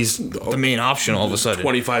sudden he's the main option all of a sudden.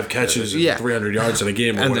 25 catches and 300 yards in a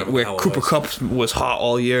game. And where Cooper Kupp was hot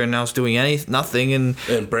all year and now is doing nothing. And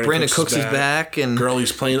Brandon Cooks is back. And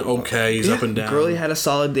Gurley's playing okay. He's up and down. Gurley had a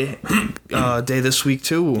solid day this week,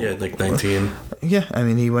 too. Yeah, like 19. Yeah, I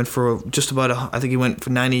mean, he went for just about, I think he went for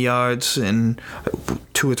 90 yards and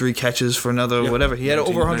 2 or 3 catches for another whatever. He had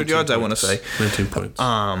over 100 yards, points. I want to say. 19 points.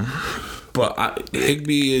 But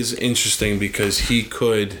Higbee is interesting because he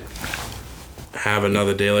could have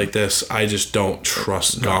another day like this. I just don't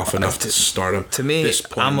trust Goff enough to start him. To me,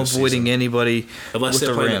 I'm avoiding anybody unless with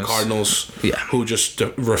they're the playing Rams. The Cardinals, who just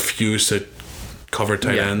refuse to cover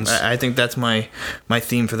tight ends. I think that's my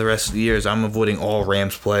theme for the rest of the year is I'm avoiding all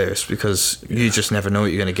Rams players because you just never know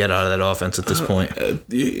what you're going to get out of that offense at this point.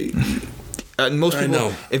 Most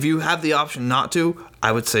people, if you have the option not to,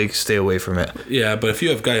 I would say stay away from it. Yeah, but if you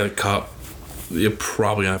have a guy like Kupp, you're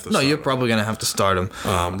probably going to have to start you're probably going to have to start him.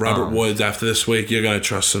 Robert Woods, after this week, you're going to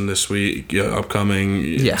trust him this week, upcoming.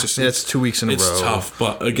 Yeah, it's 2 weeks in a row. It's tough,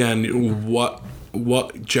 but again, what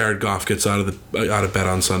Jared Goff gets out of bed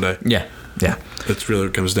on Sunday. Yeah. That's really what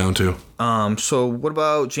it comes down to. So what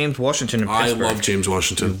about James Washington in Pittsburgh? I love James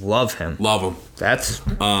Washington. Love him. That's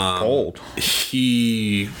bold.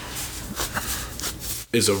 He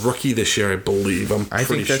is a rookie this year, I believe. I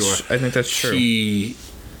think that's true. He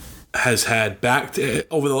has had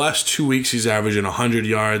over the last 2 weeks, he's averaging 100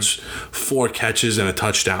 yards, 4 catches, and a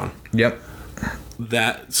touchdown. Yep.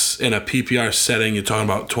 That's in a PPR setting. You're talking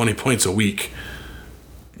about 20 points a week.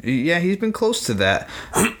 Yeah, he's been close to that.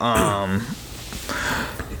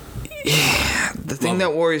 The thing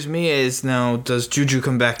that worries me is now, does Juju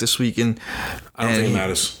come back this week? I don't think it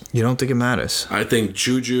matters. You don't think it matters? I think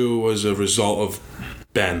Juju was a result of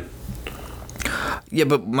Ben. Yeah,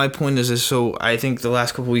 but my point is so I think the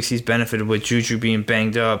last couple of weeks he's benefited with Juju being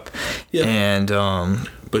banged up. Yeah. And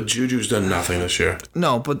but Juju's done nothing this year.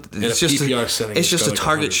 No, but it's just a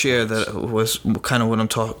target share that was kind of what I'm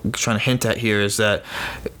trying to hint at here is that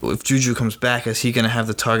if Juju comes back, is he going to have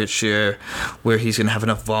the target share where he's going to have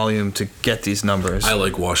enough volume to get these numbers? I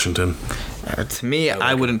like Washington. To me,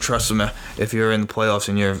 I wouldn't trust him if you're in the playoffs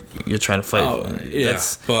and you're trying to fight. Oh, yeah,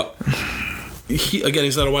 but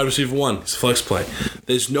he's not a wide receiver one. He's a flex play.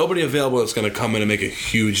 There's nobody available that's going to come in and make a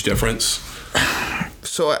huge difference.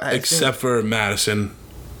 So except for Madison,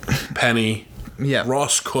 Penny,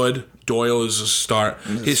 Ross could. Doyle is a start.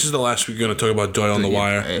 This is the last week we're going to talk about Doyle on the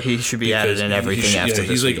wire. He should be added in everything after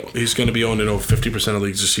this week. He's going to be owned in over 50% of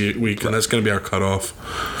leagues this week, and that's going to be our cutoff.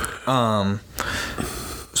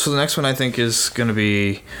 So the next one I think is going to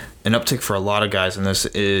be an uptick for a lot of guys, and this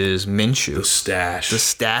is Minshew. The stash. The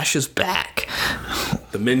stash is back.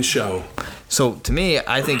 The Minshew. So to me,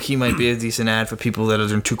 I think he might be a decent ad for people that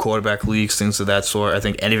are in 2 quarterback leagues, things of that sort. I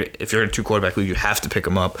think if you're in a 2 quarterback league, you have to pick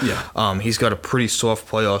him up. Yeah. He's got a pretty soft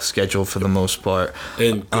playoff schedule for the most part.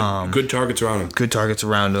 And good targets around him. Good targets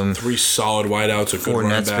around him. 3 solid wideouts, a good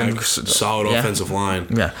running back, solid offensive line.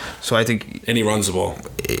 Yeah. So I think... And he runs the ball.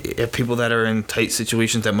 If people that are in tight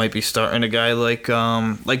situations that might be starting a guy like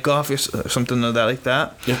Goff or something like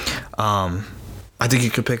that. Yeah. I think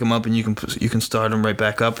you could pick him up and you can start him right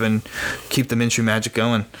back up and keep the Minshew magic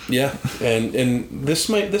going. Yeah, and this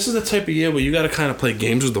is the type of year where you got to kind of play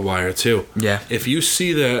games with the wire too. Yeah. If you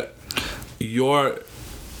see that you're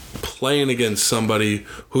playing against somebody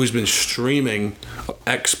who's been streaming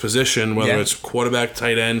X position, whether it's quarterback,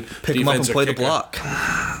 tight end, pick him up and play the block.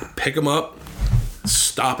 Pick him up.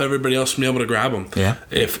 Stop everybody else from being able to grab him. Yeah.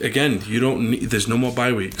 If again there's no more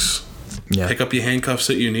bye weeks. Yeah. Pick up your handcuffs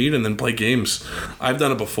that you need and then play games. I've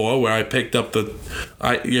done it before where I picked up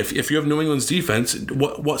if you have New England's defense,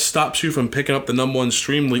 what stops you from picking up the number 1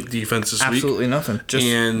 stream defense this week? Absolutely nothing.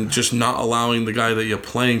 Just not allowing the guy that you're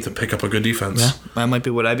playing to pick up a good defense. Yeah, that might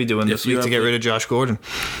be what I'd be doing this week to get rid of Josh Gordon.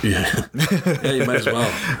 Yeah, yeah, you might as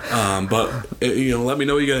well. But let me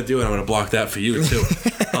know what you're gonna do, and I'm gonna block that for you too.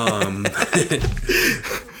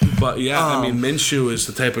 But yeah, I mean, Minshew is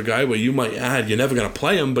the type of guy where you might add. You're never going to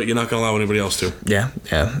play him, but you're not going to allow anybody else to. Yeah,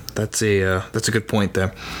 that's a good point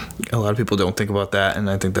there. A lot of people don't think about that, and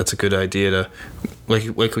I think that's a good idea to,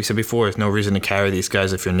 like we said before, there's no reason to carry these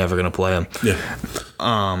guys if you're never going to play them.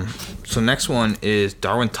 Yeah. So next one is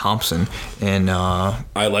Darwin Thompson, and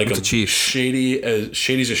I like him. The Chiefs.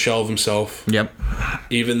 Shady's a shell of himself. Yep.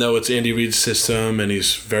 Even though it's Andy Reid's system, and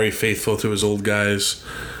he's very faithful to his old guys.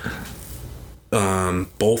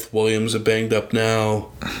 Both Williams are banged up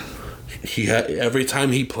now. Every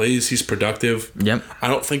time he plays, he's productive. Yep. I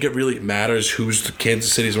don't think it really matters who's the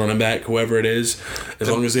Kansas City's running back, whoever it is. As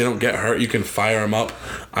long as they don't get hurt, you can fire him up.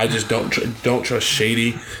 I just don't trust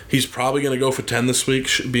Shady. He's probably going to go for 10 this week,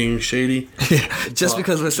 being Shady. Just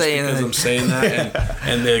because I'm saying that,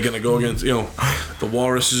 and they're going to go against the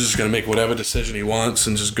Walrus is just going to make whatever decision he wants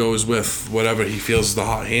and just goes with whatever he feels is the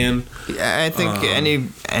hot hand. Yeah, I think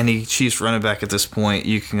any Chiefs running back at this point,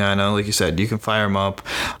 you can like you said, you can fire him up.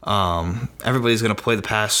 Everybody's going to play the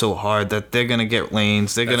pass so hard that they're going to get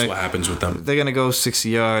lanes. That's what happens with them. They're going to go 60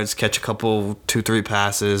 yards, catch a couple, 2-3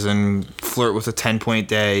 passes, and flirt with a 10-point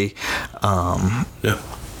day. Yeah.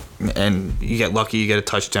 And you get lucky, you get a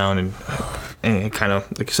touchdown, and kind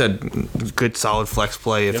of, like you said, good solid flex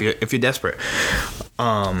play if you're desperate.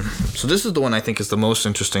 So this is the one I think is the most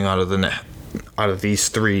interesting out of these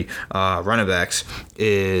 3 running backs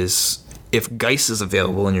is if Geis is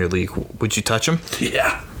available in your league, would you touch him?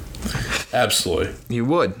 Yeah. Absolutely. You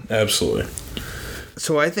would. Absolutely.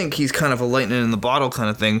 So I think he's kind of a lightning in the bottle kind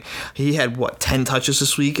of thing. He had, 10 touches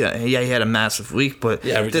this week? Yeah, he had a massive week, but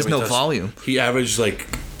there's no volume. He averaged like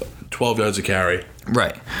 12 yards a carry.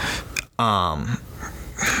 Right.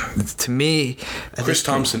 To me... Chris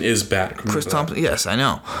Thompson is back. Chris Thompson, yes, I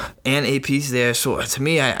know. And AP's there. So to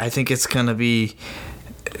me, I think it's going to be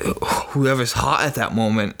whoever's hot at that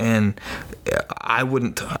moment, and I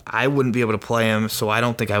wouldn't be able to play him, so I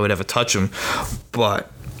don't think I would ever touch him.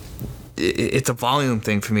 But it's a volume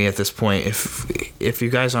thing for me at this point. If you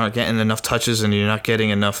guys aren't getting enough touches and you're not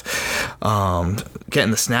getting enough,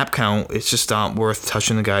 getting the snap count, it's just not worth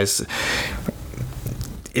touching the guys.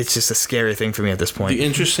 It's just a scary thing for me at this point. The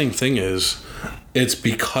interesting thing is, it's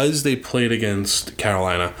because they played against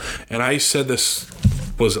Carolina, and I said this,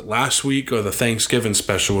 was it last week or the Thanksgiving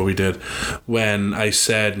special where we did, when I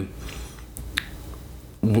said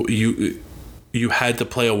you had to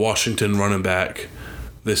play a Washington running back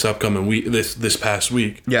this upcoming week, this past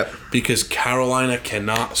week. Yep. Because Carolina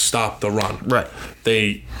cannot stop the run. Right.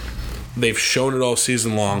 They've shown it all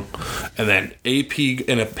season long, and then AP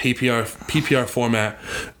in a PPR format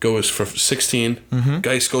goes for 16. Mm-hmm.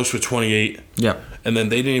 Geis goes for 28. Yep. And then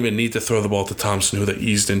they didn't even need to throw the ball to Thompson, who they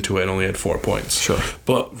eased into it and only had 4 points. Sure.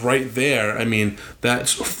 But right there, I mean,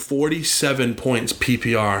 that's 47 points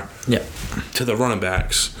PPR to the running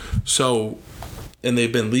backs. So, and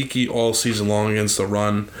they've been leaky all season long against the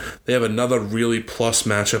run. They have another really plus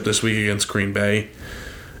matchup this week against Green Bay.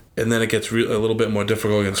 And then it gets a little bit more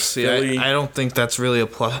difficult against Philly. I don't think that's really a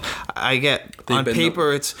plus. I get on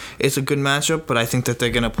paper it's a good matchup, but I think that they're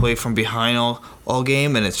going to play from behind all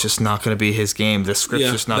game, and it's just not going to be his game. The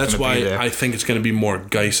script's just not going to be there. That's why I think it's going to be more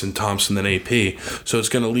Geis and Thompson than AP. So it's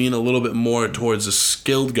going to lean a little bit more towards the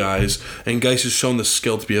skilled guys, and Geis has shown the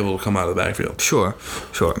skill to be able to come out of the backfield. Sure.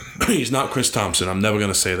 He's not Chris Thompson. I'm never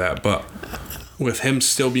going to say that, but with him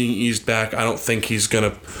still being eased back, I don't think he's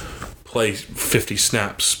going to play 50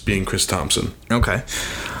 snaps being Chris Thompson. Okay.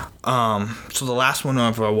 So the last one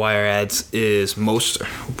of our wire ads is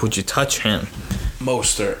Mostert. Would you touch him?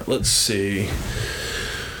 Mostert. Let's see.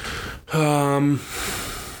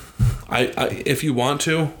 If you want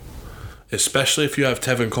to, especially if you have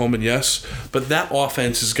Tevin Coleman, yes. But that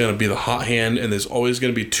offense is going to be the hot hand, and there's always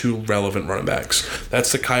going to be two relevant running backs.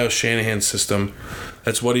 That's the Kyle Shanahan system.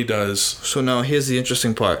 That's what he does. So now here's the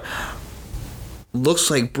interesting part.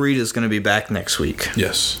 Looks like Breed is going to be back next week.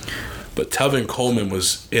 Yes. But Tevin Coleman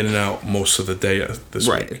was in and out most of the day this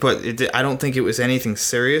week. Right, but I don't think it was anything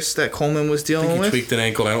serious that Coleman was dealing with. He tweaked an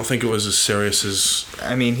ankle. I don't think it was as serious as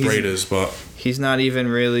Breed is, but he's not even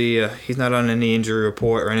really he's not on any injury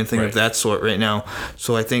report or anything of that sort right now.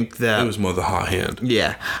 So I think that it was more the hot hand.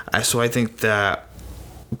 Yeah. So I think that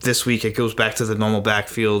this week it goes back to the normal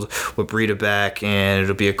backfield with Breida back, and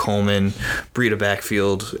it'll be a Coleman Breida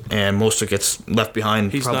backfield, and Mostert gets left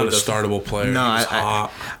behind. He's not a startable player. No, hot.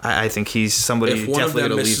 I think he's somebody if you definitely got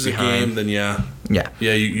to leave behind. If one of them misses a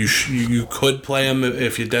game, then you could play him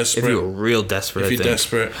if you're desperate. If you're real desperate, if you're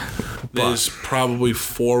desperate, there's probably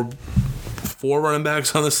four running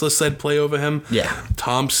backs on this list I'd play over him. Yeah,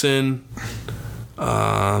 Thompson,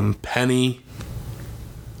 Penny,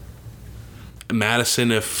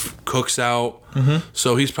 Madison if Cook's out. Mm-hmm.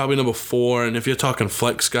 So he's probably number 4. And if you're talking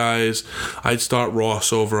flex guys, I'd start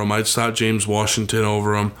Ross over him. I'd start James Washington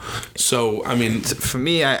over him. So, I mean, for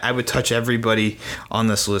me, I would touch everybody on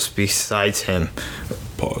this list besides him.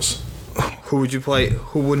 Pause. Who would you play?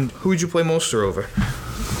 Who would you play Mostert over?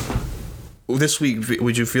 This week,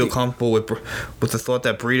 would you feel comfortable with the thought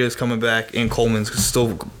that Breida is coming back and Coleman's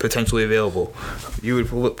still potentially available? You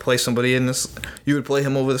would play somebody in this? You would play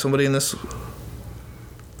him over somebody in this?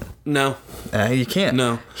 No. You can't.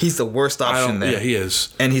 No. He's the worst option there. Yeah, he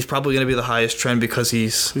is. And he's probably going to be the highest trend because he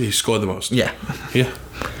scored the most. Yeah. Yeah.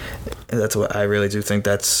 And that's what I really do think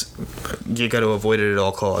you got to avoid it at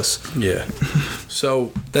all costs. Yeah.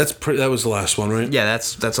 So that was the last one, right? Yeah,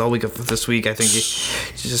 that's all we got for this week. I think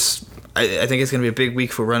I think it's going to be a big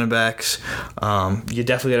week for running backs. You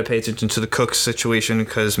definitely got to pay attention to the Cook situation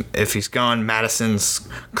because if he's gone, Madison's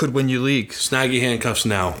could win you league. Snaggy handcuffs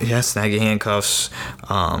now. Yeah, snaggy handcuffs.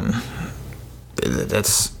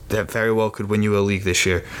 That very well could win you a league this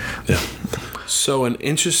year. Yeah. So an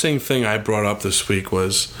interesting thing I brought up this week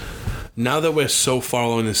was now that we're so far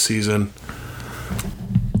along this season,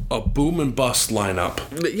 a boom and bust lineup.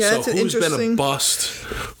 Yeah, so who's been a bust?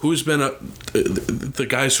 Who's been the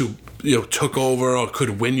guys who took over or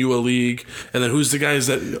could win you a league, and then who's the guys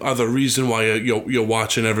that are the reason why you're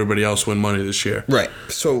watching everybody else win money this year. Right.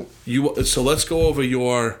 So let's go over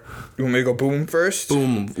your. You want me to go boom first?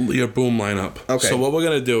 Your boom lineup. Okay. So what we're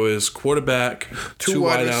gonna do is quarterback, two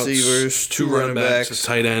wide receivers, two running backs, a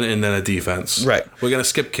tight end, and then a defense. Right. We're gonna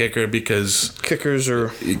skip kicker because kickers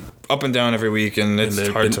are up and down every week, and it's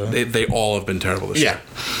hard to. They all have been terrible this year.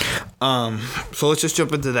 So let's just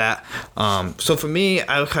jump into that. So for me,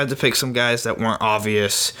 I had to pick some guys that weren't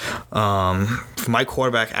obvious. For my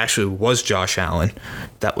quarterback actually was Josh Allen.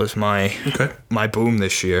 That was my boom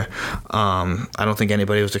this year. I don't think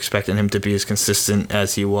anybody was expecting him to be as consistent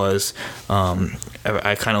as he was.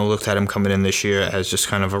 I kind of looked at him coming in this year as just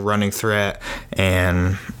kind of a running threat,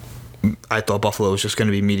 and I thought Buffalo was just going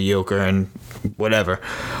to be mediocre and whatever.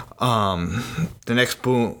 The next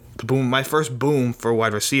boom, my first boom for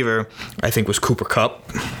wide receiver, I think, was Cooper Kupp.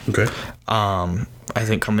 Okay. I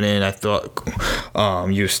think coming in, I thought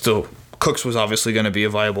Cooks was obviously going to be a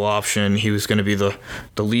viable option. He was going to be the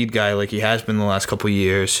lead guy like he has been the last couple of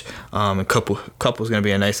years. And Kupp was going to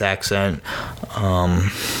be a nice accent.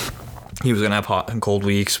 He was going to have hot and cold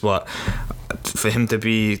weeks, but for him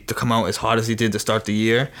to come out as hot as he did to start the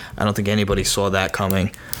year, I don't think anybody saw that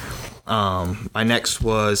coming. My next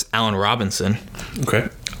was Allen Robinson. Okay.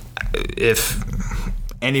 If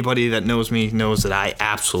anybody that knows me knows that I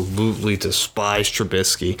absolutely despise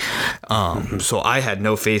Trubisky. So I had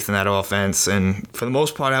no faith in that offense, and for the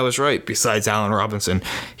most part I was right, besides Allen Robinson.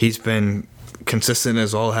 He's been consistent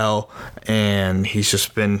as all hell, and he's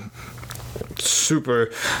just been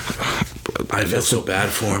super. I feel so bad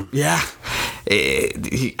for him. Yeah.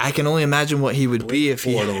 I can only imagine what he would be if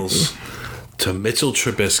he... to Mitchell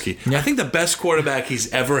Trubisky. Yeah. I think the best quarterback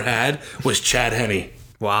he's ever had was Chad Henne.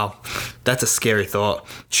 Wow, that's a scary thought.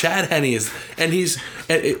 Chad Henne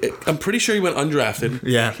I'm pretty sure he went undrafted.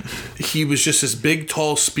 Yeah. He was just this big,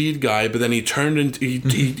 tall speed guy, but then he turned into,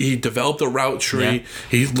 he developed a route tree.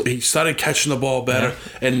 Yeah. He started catching the ball better.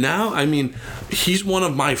 Yeah. And now, I mean, he's one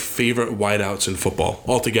of my favorite wideouts in football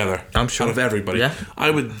altogether. I'm sure. Out of everybody. Yeah.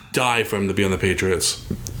 I would die for him to be on the Patriots.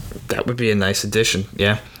 That would be a nice addition.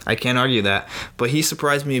 Yeah. I can't argue that. But he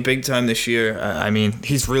surprised me big time this year. I mean,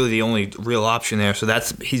 he's really the only real option there, so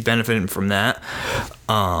he's benefiting from that.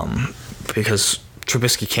 Because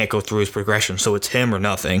Trubisky can't go through his progression, so it's him or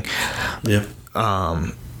nothing. Yeah.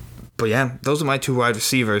 But yeah, those are my two wide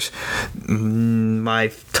receivers.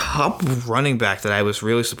 My top running back that I was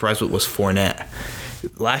really surprised with was Fournette.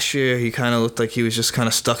 Last year, he kind of looked like he was just kind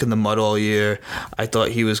of stuck in the mud all year. I thought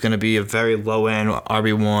he was going to be a very low-end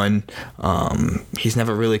RB1. He's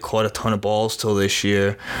never really caught a ton of balls till this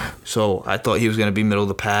year. So I thought he was going to be middle of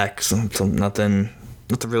the pack. Some nothing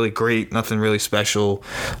really great, nothing really special.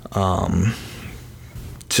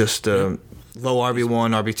 Just a low RB1,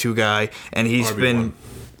 RB2 guy. And he's been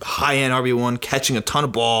high-end RB1, catching a ton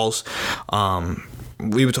of balls.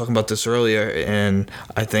 We were talking about this earlier, and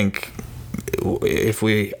I think...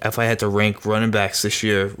 If I had to rank running backs this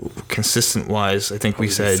year, consistent wise, I think probably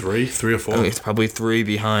we said three or four. It's probably three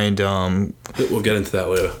behind. We'll get into that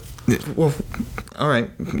later. Well, all right.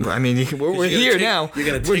 I mean, we're here now. You're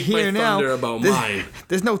gonna take my thunder about mine.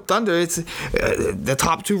 There's no thunder. It's the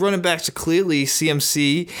top two running backs are clearly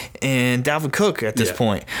CMC and Dalvin Cook at this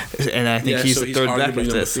point, and I think he's the third back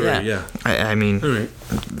of this. Yeah. I mean, right.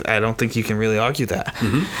 I don't think you can really argue that.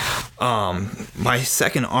 Mm-hmm. My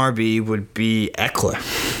second RB would be Eckler.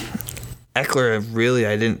 Eckler, really,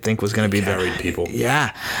 I didn't think was going to be carried people.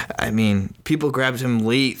 Yeah. I mean, people grabbed him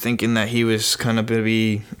late thinking that he was kind of going to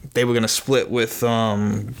be... They were going to split with...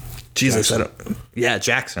 Jackson.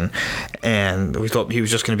 Jackson. And we thought he was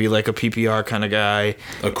just going to be like a PPR kind of guy.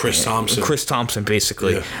 A Chris Thompson. Chris Thompson,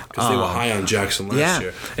 basically. Because they were high on Jackson last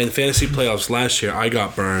year. In fantasy playoffs last year, I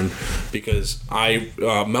got burned because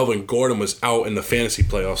Melvin Gordon was out in the fantasy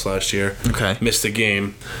playoffs last year. Okay. Missed a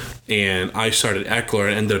game. And I started Eckler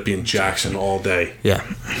and ended up being Jackson all day. Yeah.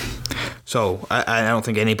 So I don't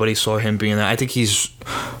think anybody saw him being there. I think he's,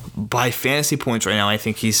 by fantasy points right now, I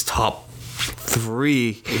think he's top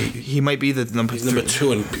 3. He might be the number. He's number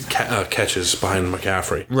 2 in catches behind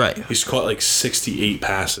McCaffrey. Right. He's caught like 68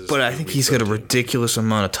 passes. But I think he's got a ridiculous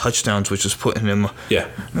amount of touchdowns, which is putting him. Yeah.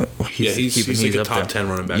 He's like a top 10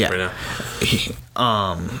 running back right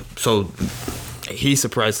now. So he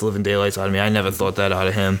surprised the living daylights out of me. I never thought that out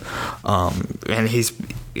of him. And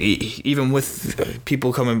even with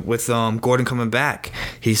people coming, with Gordon coming back,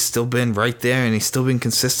 he's still been right there, and he's still been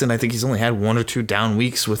consistent. I think he's only had 1 or 2 down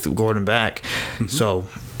weeks with Gordon back. Mm-hmm. So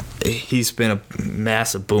he's been a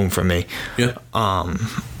massive boom for me. Yeah.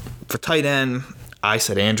 For tight end, I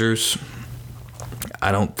said Andrews.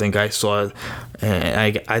 I don't think I saw.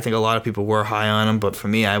 I think a lot of people were high on him, but for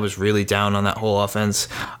me, I was really down on that whole offense.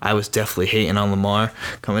 I was definitely hating on Lamar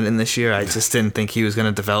coming in this year. I just didn't think he was going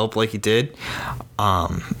to develop like he did.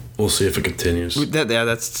 We'll see if it continues.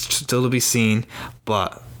 That's still to be seen,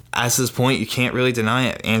 but at this point, you can't really deny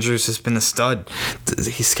it. Andrews has been a stud.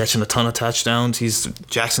 He's catching a ton of touchdowns. He's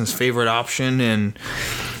Jackson's favorite option, and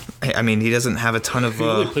I mean, he doesn't have a ton of. He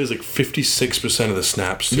only plays like 56% of the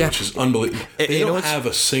snaps, too, yeah. which is unbelievable. They don't have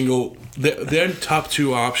a single. Their top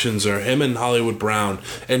two options are him and Hollywood Brown,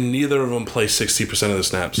 and neither of them play 60% of the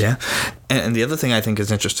snaps. Yeah, and the other thing I think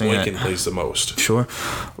is interesting. Lincoln plays the most. Sure.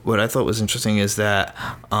 What I thought was interesting is that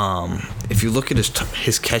if you look at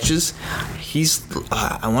his catches, he's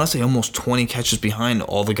I want to say almost 20 catches behind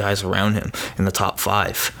all the guys around him in the top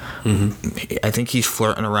 5. Mm-hmm. I think he's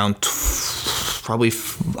flirting around probably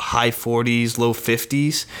high 40s, low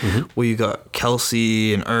 50s, where you got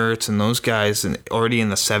Kelsey and Ertz and those guys and already in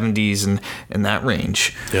the 70s and in that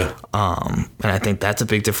range. Yeah. And I think that's a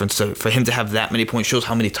big difference. So for him to have that many points shows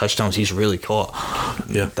how many touchdowns he's really caught.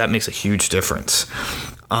 Yeah. That makes a huge difference.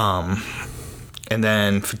 And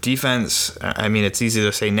then for defense, I mean, it's easy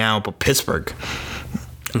to say now, but Pittsburgh,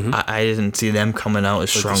 I didn't see them coming out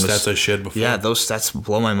as strong as... the stats I shared before. Yeah, those stats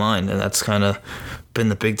blow my mind, and that's kind of been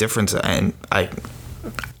the big difference. And I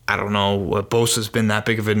don't know, Bosa's been that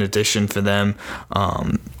big of an addition for them.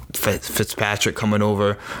 Fitzpatrick coming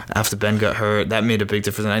over after Ben got hurt, that made a big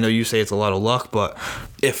difference. And I know you say it's a lot of luck, but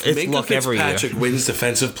if it's Minka luck every year. Fitzpatrick wins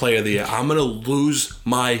Defensive Player of the Year, I'm gonna lose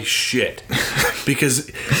my shit because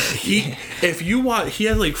he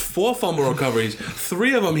had like 4 fumble recoveries,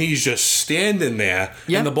 3 of them he's just standing there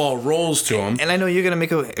and the ball rolls to him. And I know you're gonna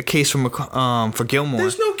make a case for Gilmore.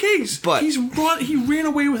 There's no case, but he ran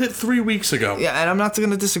away with it 3 weeks ago. Yeah, and I'm not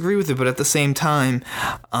gonna disagree with it, but at the same time,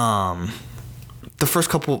 the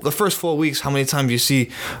first 4 weeks, how many times do you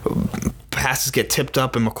see passes get tipped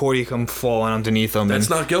up and McCourty come falling underneath them? That's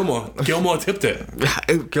not Gilmore. Gilmore tipped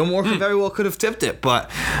it. Gilmore very well could have tipped it,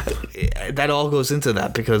 but that all goes into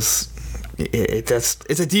that because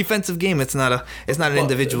it's a defensive game. It's not an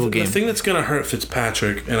individual game. The thing that's going to hurt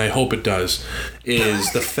Fitzpatrick, and I hope it does,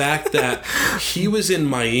 is the fact that he was in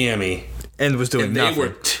Miami. And was doing nothing. They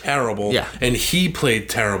were terrible. Yeah. And he played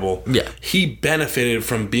terrible. Yeah. He benefited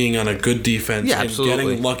from being on a good defense and absolutely.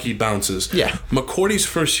 getting lucky bounces. Yeah. McCourty's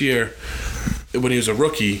first year, when he was a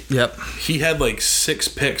rookie, he had like 6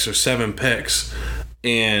 picks or 7 picks.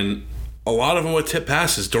 And a lot of them were tip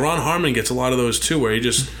passes. Daron Harmon gets a lot of those too, where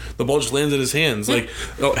the ball just lands in his hands. Like,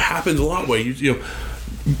 it happens a lot where you know,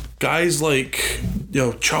 guys like, you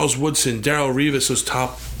know, Charles Woodson, Darrelle Revis, those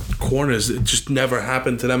top corners, it just never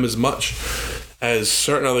happened to them as much as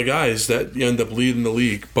certain other guys that you end up leading the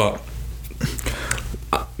league. But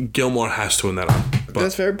Gilmore has to win that up.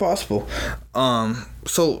 That's very possible.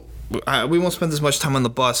 So we won't spend as much time on the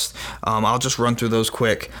bust. I'll just run through those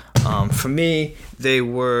quick. For me,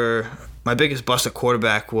 my biggest bust at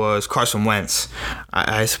quarterback was Carson Wentz.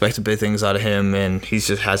 I expected big things out of him, and he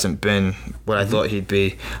just hasn't been what I thought he'd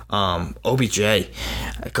be. OBJ,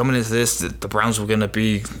 coming into this, the Browns were going to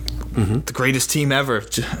be the greatest team ever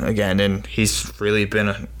again, and he's really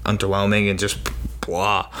been underwhelming and just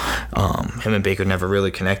blah. Him and Baker never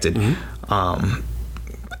really connected.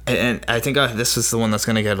 And I think this is the one that's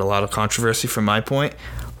going to get a lot of controversy from my point.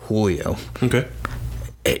 Julio. Okay.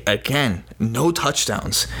 Again, no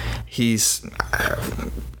touchdowns. He's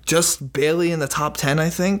just barely in the top 10,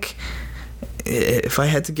 I think, if I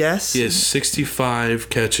had to guess. He has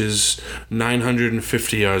 65 catches,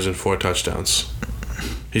 950 yards, and 4 touchdowns.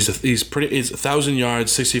 He's 1,000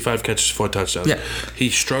 yards, 65 catches, 4 touchdowns. Yeah. He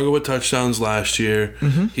struggled with touchdowns last year.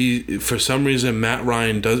 He, for some reason, Matt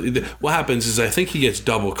Ryan does. What happens is I think he gets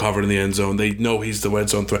double covered in the end zone. They know he's the red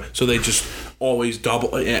zone threat, so they just always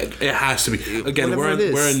double. It has to be. Again,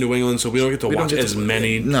 we're in New England, so we don't get to watch as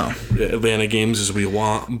many Atlanta games as we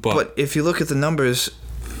want. But if you look at the numbers,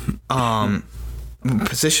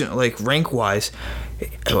 position like rank wise,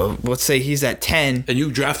 let's say he's at 10, and you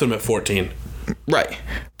draft him at 14. Right,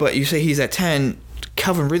 but you say he's at 10.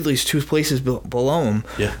 Calvin Ridley's 2 places below him.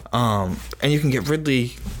 Yeah. And you can get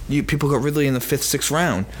Ridley. People got Ridley in the 5th, 6th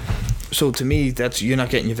round. So to me, you're not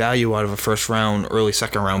getting your value out of a first round, early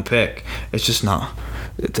second round pick. It's just not.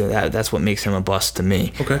 That's what makes him a bust to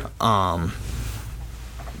me. Okay.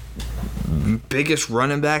 Biggest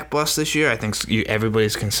running back bust this year, I think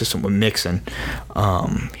everybody's consistent with Mixon.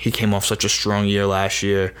 He came off such a strong year last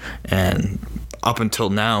year, and up until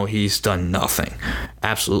now, he's done nothing.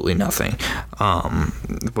 Absolutely nothing.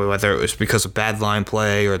 Whether it was because of bad line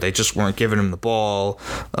play or they just weren't giving him the ball,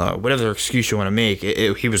 whatever excuse you want to make,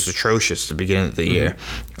 he was atrocious at the beginning of the year.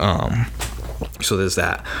 So there's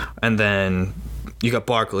that. And then you got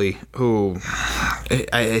Barkley, who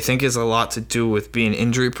I think is a lot to do with being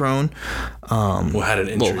injury prone. Had an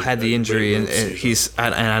injury. Had the injury, and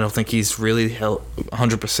I don't think he's really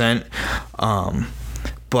 100%.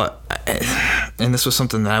 But this was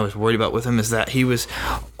something that I was worried about with him, is that he was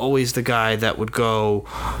always the guy that would go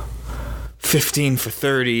 15 for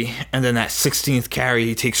 30, and then that 16th carry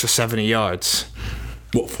he takes for 70 yards.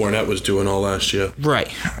 What Fournette was doing all last year.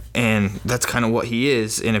 Right. And that's kind of what he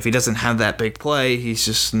is. And if he doesn't have that big play, he's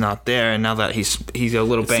just not there. And now that he's a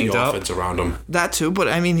little banged up. The offense around him. That too. But,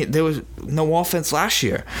 I mean, there was no offense last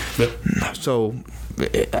year. Yep. So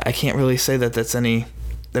I can't really say that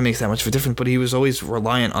that makes that much of a difference. But he was always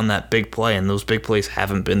reliant on that big play. And those big plays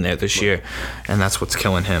haven't been there this year. And that's what's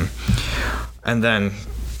killing him. And then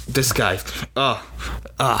this guy.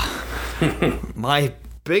 My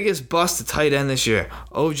biggest bust at tight end this year,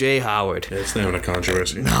 O.J. Howard. Yeah, it's not even a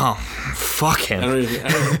controversy. No, fuck him. I don't even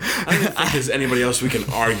think there's anybody else we can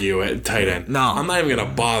argue at tight end. No. I'm not even going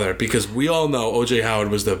to bother, because we all know O.J.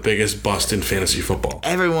 Howard was the biggest bust in fantasy football.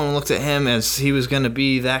 Everyone looked at him as he was going to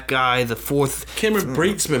be that guy, the fourth. Cameron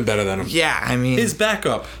Brate's been better than him. Yeah, I mean. His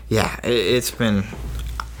backup. Yeah, it's been.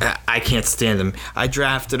 I can't stand him. I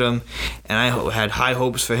drafted him, and I had high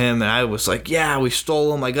hopes for him, and I was like, yeah, we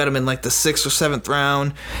stole him. I got him in like the 6th or 7th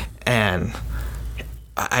round, and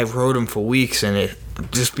I rode him for weeks, and it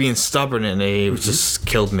just being stubborn, and it just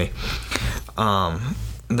killed me. And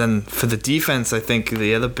then for the defense, I think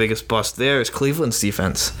the other biggest bust there is Cleveland's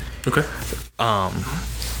defense. Okay.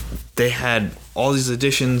 They had all these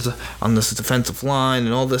additions on this defensive line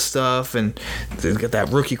and all this stuff, and they got that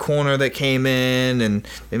rookie corner that came in, and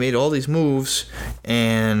they made all these moves,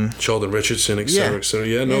 and Sheldon Richardson, etc.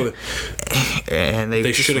 Yeah. And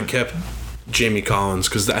they should have kept Jamie Collins,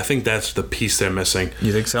 because I think that's the piece they're missing.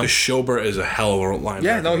 You think so? Because Schobert is a hell of a linebacker.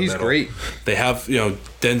 Yeah, no, he's great. They have,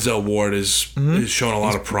 Denzel Ward is showing a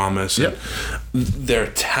lot of promise. Yep. Their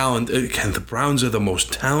talent. Again, the Browns are the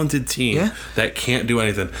most talented team that can't do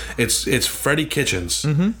anything. It's Freddie Kitchens.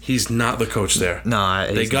 He's not the coach there.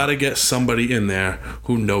 No, they got to get somebody in there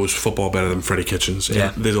who knows football better than Freddie Kitchens.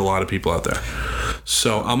 And there's a lot of people out there.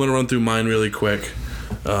 So I'm going to run through mine really quick.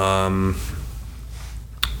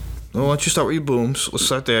 Well, why don't you start with your booms? Let's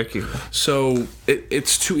start there. So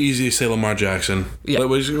it's too easy to say Lamar Jackson. Yeah. But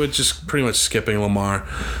we're just pretty much skipping Lamar.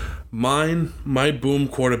 My boom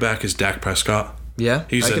quarterback is Dak Prescott. Yeah,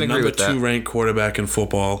 he's I can a agree number with 2 that. ranked quarterback in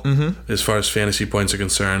football as far as fantasy points are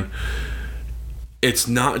concerned. It's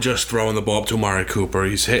not just throwing the ball up to Amari Cooper.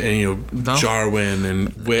 He's hitting Jarwin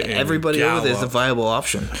and Witt and everybody Gallup. over there is a viable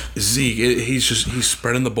option. Zeke, he's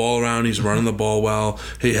spreading the ball around. He's running the ball well.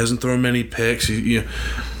 He hasn't thrown many picks.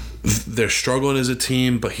 They're struggling as a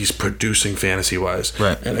team, but he's producing fantasy-wise.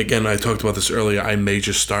 Right. And again, I talked about this earlier. I may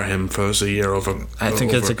just start him for a year over. I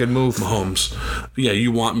think that's a good move. Mahomes. Yeah,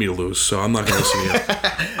 you want me to lose, so I'm not going to listen to you.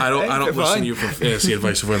 I don't listen to you for fantasy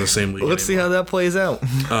advice if we're in the same league. Let's see how that plays out.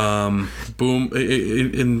 Boom.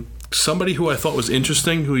 In somebody who I thought was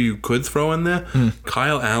interesting, who you could throw in there,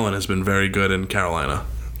 Kyle Allen has been very good in Carolina.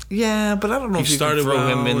 Yeah, but I don't know if you can throw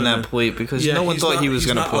him in that plate, because no one thought he was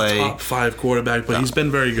going to play. He's not a top 5 quarterback, but he's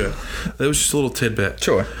been very good. That was just a little tidbit.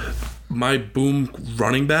 Sure. My boom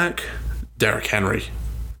running back, Derrick Henry.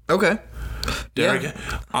 Okay. Derrick,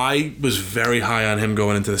 I was very high on him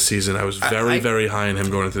going into the season. I was very high on him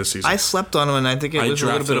going into the season. I slept on him, and I think it was a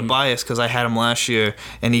little bit of bias because I had him last year,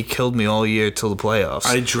 and he killed me all year till the playoffs.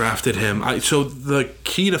 I drafted him. So the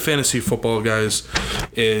key to fantasy football, guys,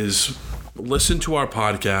 is listen to our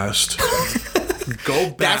podcast. Go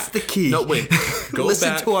back. That's the key. No, wait. Go listen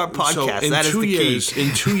back. to our podcast. So that is the key.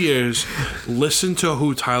 In 2 years, listen to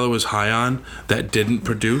who Tyler was high on that didn't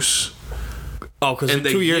produce. Oh, because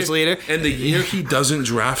 2 years later. And the year he doesn't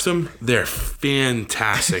draft them, they're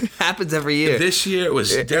fantastic. Happens every year. This year it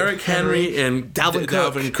was Derrick Henry and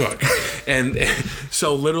Dalvin Cook. And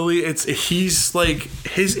so literally he's like,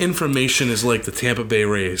 his information is like the Tampa Bay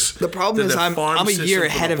Rays. The problem is I'm a year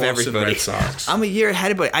ahead of everybody. I'm a year ahead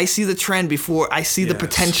of everybody. I see the trend before I see the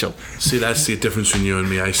potential. See, that's the difference between you and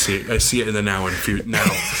me. I see it in the now and future. Now,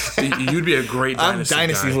 you'd be a great dynasty guy.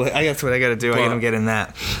 That's what I got to do. I got to get in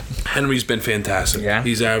that. Henry's been fantastic. Yeah.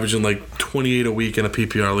 He's averaging like 28 a week in a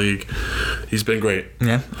PPR league. He's been great.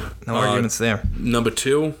 Yeah. No arguments there. Number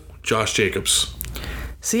 2, Josh Jacobs.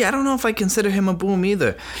 See, I don't know if I consider him a boom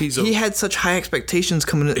either. He had such high expectations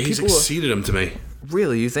coming in. He's exceeded him to me.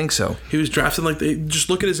 Really? You think so? He was drafted just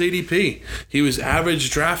look at his ADP. He was average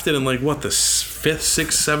drafted in like what, the 5th,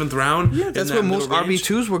 6th, 7th round. Yeah, that's where most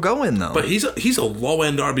RB2s were going, though. But he's a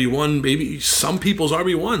low-end RB1, maybe some people's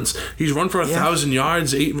RB1s. He's run for 1,000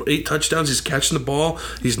 yards, 8 touchdowns. He's catching the ball.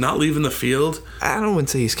 He's not leaving the field. I don't want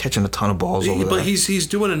to say he's catching a ton of balls over there. But he's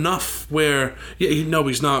doing enough where,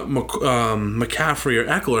 he's not McCaffrey or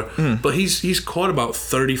Eckler, but he's caught about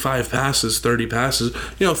 35 passes, 30 passes.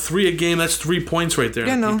 3 a game, that's 3 points right there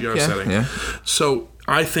in the PPR setting. Yeah. So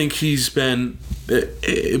I think he's been,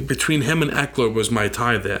 between him and Eckler was my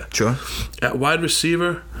tie there. Sure. At wide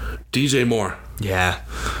receiver, DJ Moore. Yeah,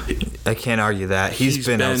 I can't argue that. He's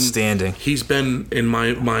been outstanding. He's been, in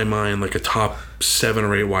my mind, like a top 7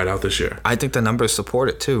 or 8 wideout this year. I think the numbers support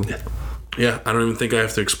it, too. Yeah, I don't even think I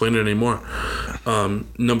have to explain it anymore.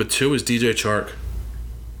 Number 2 is DJ Chark.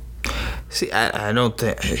 See, I don't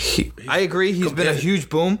think... I agree, he's been a huge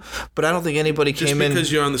boom, but I don't think anybody came in... Just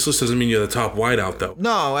because you're on this list doesn't mean you're the top wideout, though.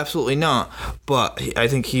 No, absolutely not. But I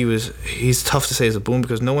think he's tough to say as a boom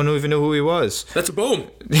because no one even knew who he was. That's a boom.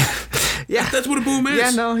 Yeah. That's what a boom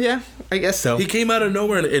is. Yeah, I guess so. He came out of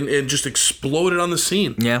nowhere and just exploded on the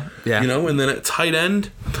scene. Yeah. And then at tight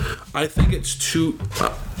end, I think it's too...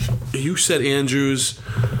 you said Andrews.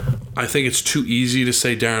 I think it's too easy to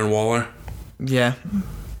say Darren Waller. Yeah.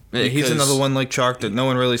 He's another one like Chark that no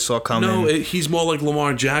one really saw coming. No, he's more like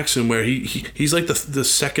Lamar Jackson, where he's like the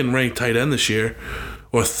second ranked tight end this year,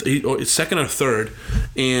 or second or third,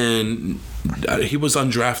 and he was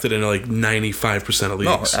undrafted in like 95% of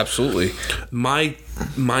leagues. No, absolutely.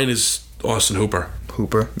 Mine is Austin Hooper.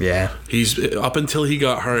 Yeah. He's up until he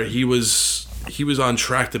got hurt, he was on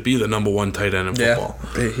track to be the number 1 tight end in football.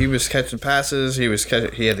 Yeah. He was catching passes. He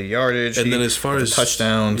had the yardage. And then as far as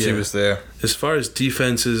touchdowns, he was there. As far as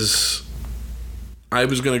defenses, I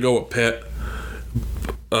was going to go with Pitt.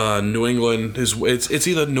 New England it's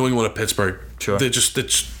either New England or Pittsburgh. Sure.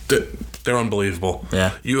 They're unbelievable.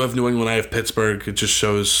 Yeah. You have New England, I have Pittsburgh. It just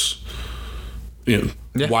shows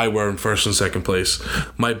why we're in first and second place.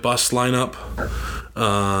 My bust lineup,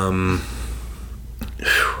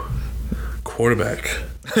 quarterback.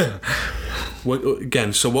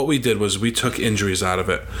 So what we did was we took injuries out of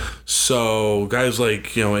it. So guys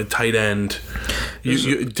like at tight end,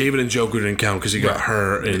 David and Njoku didn't count because he got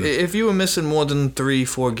hurt. And if you were missing more than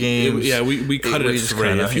 3-4 games, we cut it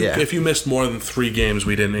at 3. If you missed more than 3 games,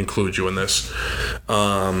 we didn't include you in this.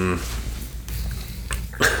 So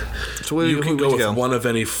you can go with one of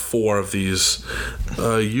any 4 of these.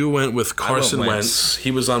 You went with Carson Wentz.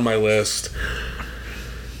 He was on my list.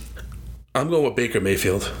 I'm going with Baker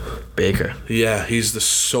Mayfield. Baker. Yeah, he's the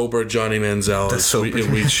sober Johnny Manziel.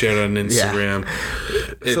 We shared on Instagram.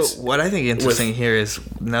 So what I think interesting here is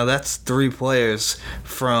now that's 3 players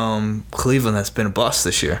from Cleveland that's been a bust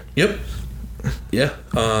this year. Yep. Yeah.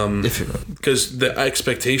 Because the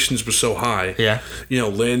expectations were so high. Yeah.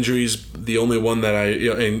 Landry's the only one that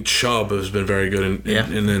and Chubb has been very good.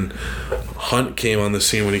 And then Hunt came on the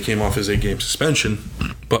scene when he came off his 8-game suspension.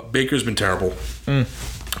 But Baker's been terrible.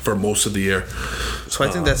 For most of the year. So I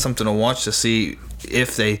think that's something to watch to see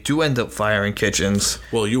if they do end up firing Kitchens.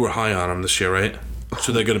 Well, you were high on them this year, right?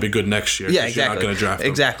 So they're going to be good next year. Yeah, exactly. You're not going to draft them.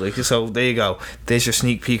 Exactly. So there you go. There's your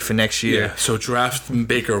sneak peek for next year. Yeah. So draft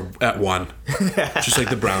Baker at 1, just like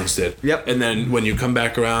the Browns did. Yep. And then when you come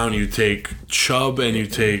back around, you take Chubb and you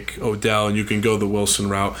take Odell, and you can go the Wilson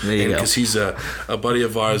route. There you go. Because he's a buddy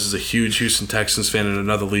of ours, is a huge Houston Texans fan in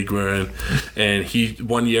another league we're in, and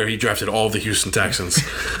one year he drafted all the Houston Texans,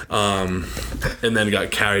 and then got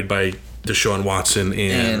carried by Deshaun Watson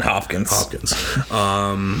and Hopkins.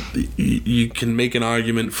 You can make an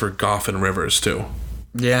argument for Goff and Rivers too.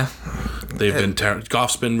 Yeah. They've been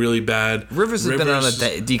Goff's been really bad. Rivers has been on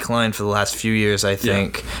a decline for the last few years, I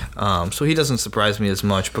think. Yeah. So he doesn't surprise me as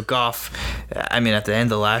much. But Goff, at the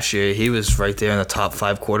end of last year, he was right there in the top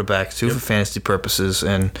 5 quarterbacks too for fantasy purposes,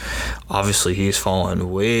 and obviously he's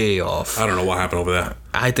fallen way off. I don't know what happened over there.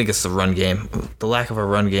 I think it's the run game. The lack of a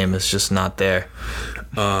run game is just not there.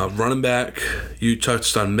 Running back, you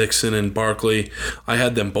touched on Mixon and Barkley. I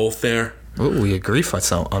had them both there. Oh, we agree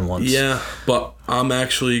on once. Yeah, but I'm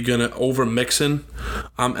actually going to, over Mixon,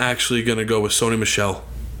 I'm actually going to go with Sony Michel.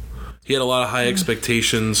 He had a lot of high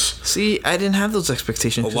exppectations. See, I didn't have those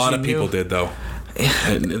expectations. A lot of people did, though.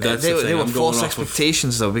 And that's they were false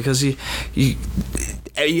expectations, though, because you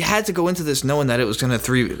had to go into this knowing that it was going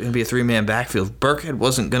to be a 3-man backfield. Burkhead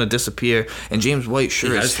wasn't going to disappear, and James White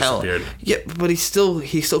sure as hell. Yeah, but he still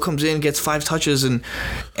comes in, gets 5 touches, and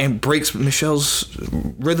breaks Michel's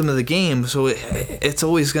rhythm of the game. So it's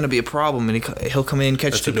always going to be a problem, and he'll come in,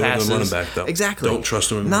 catch 2 passes. New England running back, though. Exactly. Don't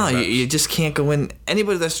trust him. No, you just can't go in.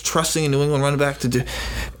 Anybody that's trusting a New England running back to do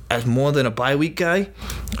as more than a bye week guy,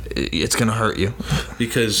 it's going to hurt you.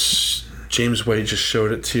 Because James White just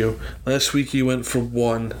showed it to you. Last week he went for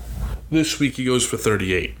 1. This week he goes for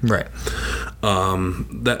 38. Right.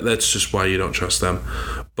 That's just why you don't trust them.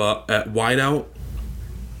 But at wideout,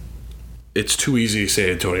 it's too easy to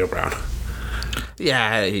say Antonio Brown.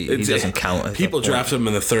 Yeah, he doesn't count. People drafted him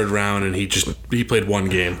in the 3rd round, and he played 1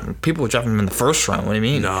 game. People drafted him in the 1st round. What do you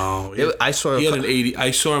mean? No, I saw he had an 80.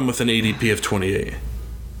 I saw him with an ADP of 28.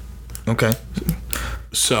 Okay.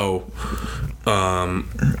 So,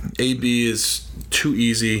 AB is too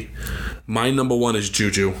easy. My number 1 is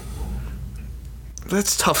Juju.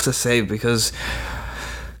 That's tough to say because,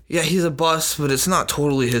 yeah, he's a bust, but it's not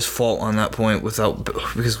totally his fault on that point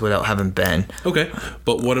without having Ben. Okay,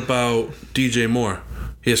 but what about DJ Moore?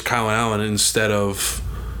 He has Kyle Allen instead of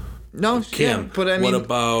Cam. Yeah, but I mean, what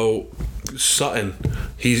about Sutton?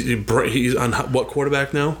 He's on what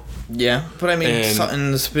quarterback now? Yeah, but I mean,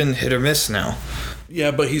 Sutton's been hit or miss now.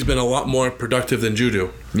 Yeah, but he's been a lot more productive than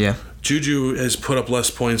Juju. Yeah. Juju has put up less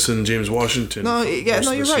points than James Washington. You're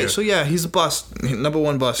right. Year. So, yeah, he's a bust. Number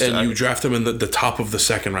 1 bust. And you draft him in the top of the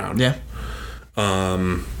 2nd round. Yeah.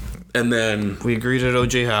 And then... We agreed at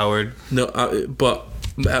O.J. Howard. No, but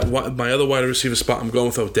at my other wide receiver spot, I'm going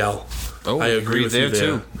with Odell. Oh, I agree with you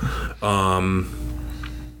there. Too.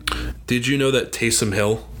 Did you know that Taysom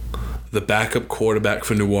Hill, the backup quarterback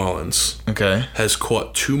for New Orleans, has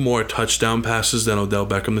caught 2 more touchdown passes than Odell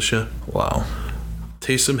Beckham this year? Wow.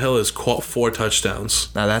 Taysom Hill has caught 4 touchdowns.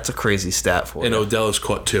 Now that's a crazy stat for you. And you. Odell has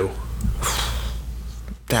caught 2.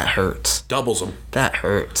 That hurts. Doubles them. That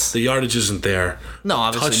hurts. The yardage isn't there. No,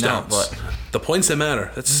 obviously touchdowns. not. But the points that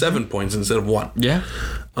matter. That's 7 points instead of 1. Yeah.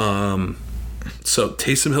 So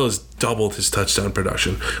Taysom Hill has doubled his touchdown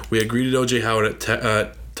production. We agreed at O.J. Howard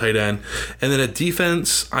at tight end. And then at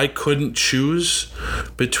defense, I couldn't choose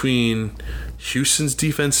between Houston's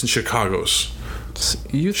defense and Chicago's.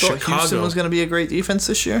 You thought Houston was going to be a great defense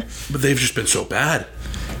this year? But they've just been so bad.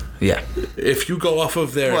 Yeah. If you go off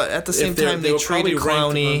of their... But at the same time, they traded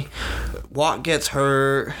Clowney. Watt gets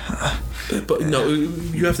hurt. But no,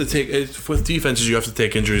 you have to take... With defenses, you have to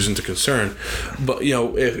take injuries into concern. But,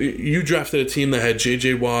 if you drafted a team that had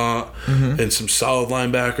J.J. Watt and some solid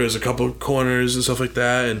linebackers, a couple of corners and stuff like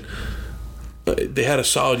that, and they had a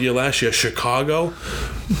solid year last year. Chicago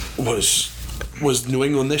was New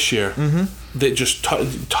England this year. They just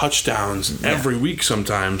touchdowns every week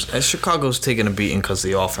sometimes. And Chicago's taking a beating because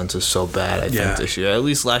the offense is so bad, I think, this year. At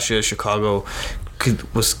least last year, Chicago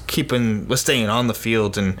was staying on the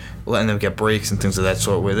field and letting them get breaks and things of that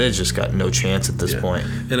sort where they just got no chance at this point.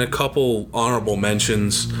 And a couple honorable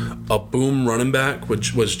mentions. A boom running back,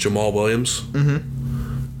 which was Jamal Williams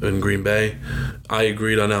in Green Bay. I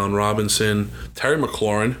agreed on Allen Robinson. Terry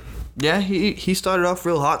McLaurin. Yeah, he started off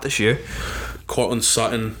real hot this year. Cortland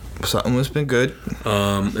Sutton. Sutton has been good.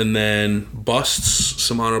 And then busts,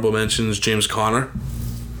 some honorable mentions. James Conner.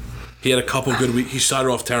 He had a couple good weeks. He started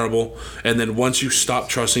off terrible, and then once you stopped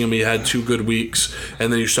trusting him, he had 2 good weeks,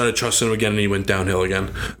 and then you started trusting him again, and he went downhill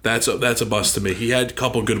again. That's a bust to me. He had a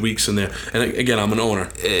couple good weeks in there, and again, I'm an owner.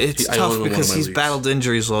 It's tough because he's battled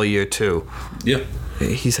injuries all year too. Yeah.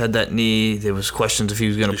 He's had that knee. There was questions if he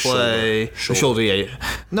was going to play. The shoulder, yeah.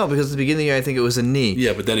 No, because at the beginning of the year, I think it was a knee.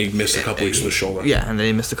 Yeah, but then he missed a couple weeks with the shoulder. Yeah, and then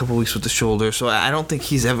he missed a couple weeks with the shoulder. So I don't think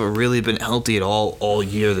he's ever really been healthy at all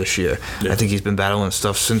year this year. Yeah. I think he's been battling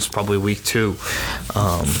stuff since probably week 2.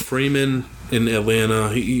 Freeman in Atlanta,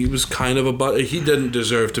 he was kind of he didn't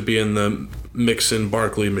deserve to be in the Mixon,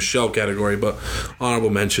 Barkley, Michelle category, but honorable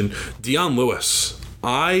mention. Deion Lewis.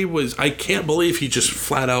 I can't believe he just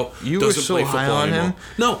flat out doesn't play football anymore. Him?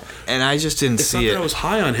 No. And I just didn't see it. It's not that I was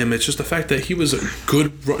high on him. It's just the fact that he was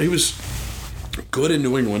good in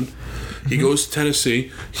New England. He goes to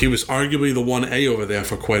Tennessee. He was arguably the 1A over there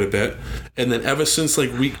for quite a bit. And then ever since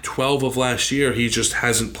week 12 of last year, he just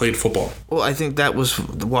hasn't played football. Well, I think that was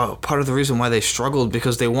part of the reason why they struggled,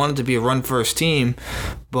 because they wanted to be a run-first team,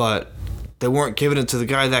 but they weren't giving it to the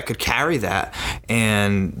guy that could carry that,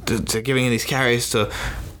 and they're giving these carries to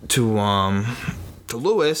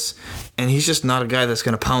Lewis, and he's just not a guy that's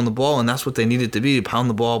going to pound the ball, and that's what they needed to be, to pound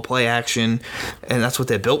the ball, play action, and that's what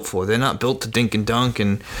they're built for. They're not built to dink and dunk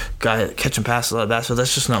and catching passes like that, so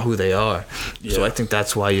that's just not who they are. Yeah. So I think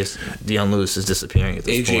that's why Deion Lewis is disappearing at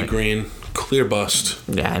this point. AJ Green, clear bust.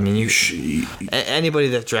 Yeah, I mean, anybody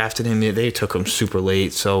that drafted him, they took him super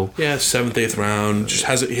late. So yeah, 7th, 8th round.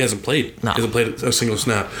 He hasn't played. No. He hasn't played a single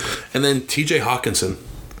snap. And then T.J. Hawkinson.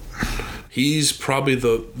 He's probably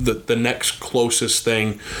the next closest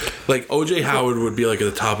thing. O.J. Howard would be at the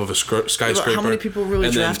top of a skyscraper. How many people really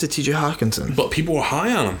drafted T.J. Hawkinson? But people were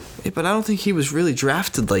high on him. Yeah, but I don't think he was really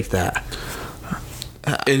drafted like that.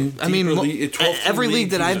 Every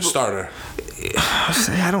league that I've starter.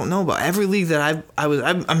 I don't know about every league that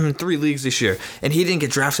I'm in 3 leagues this year, and he didn't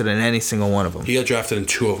get drafted in any single one of them. He got drafted in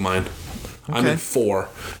 2 of mine. Okay. I'm in 4.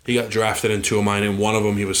 He got drafted in 2 of mine, and 1 of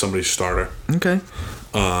them he was somebody's starter. Okay.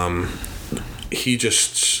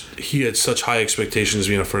 He had such high expectations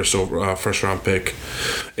being a first round pick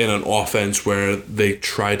in an offense where they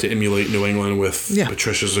tried to emulate New England with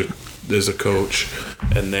Patricia as a coach,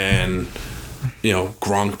 and then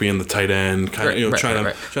Gronk being the tight end, trying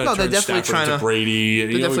to turn Stafford into Brady.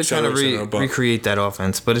 They're definitely trying to recreate that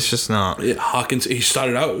offense, but it's just not. Hawkins, he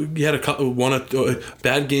started out, he had a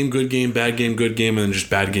bad game, good game, bad game, good game, and then just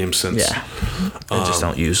bad game since. Yeah, they just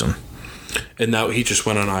don't use him. And now he just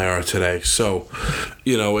went on IR today, so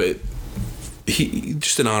he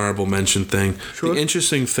just an honorable mention thing. Sure. The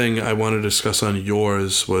interesting thing I want to discuss on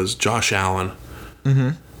yours was Josh Allen.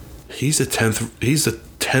 Mm-hmm. He's the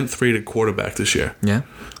 10th rated quarterback this year. Yeah.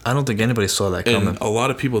 I don't think anybody saw that coming. And a lot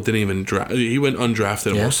of people didn't even draft. He went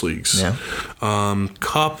undrafted in most leagues. Yeah.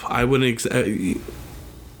 Cup, I wouldn't.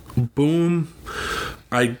 Boom.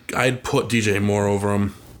 I'd put DJ Moore over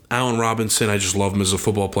him. Allen Robinson, I just love him as a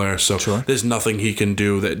football player. So there's nothing he can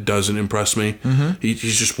do that doesn't impress me. Mm-hmm.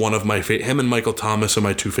 He's just one of my favorite. Him and Michael Thomas are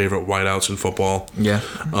my 2 favorite wideouts in football. Yeah.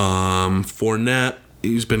 Fournette,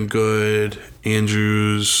 he's been good.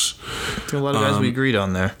 Andrews. A lot of guys we agreed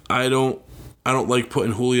on there. I don't like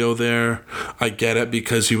putting Julio there. I get it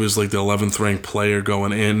because he was like the 11th ranked player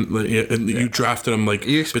going in. And you drafted him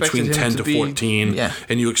between 10 to 14.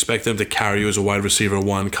 And you expect him to carry you as a wide receiver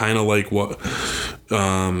 1. Kind of like what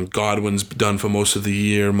Godwin's done for most of the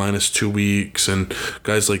year, minus 2 weeks, and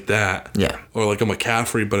guys like that. Yeah. Or like a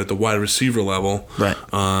McCaffrey, but at the wide receiver level. Right.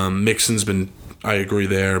 Mixon's been, I agree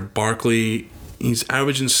there. Barkley, he's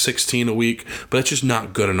averaging 16 a week, but that's just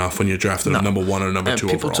not good enough when you're drafting a number 1 or number 2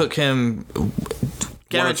 people overall. Took him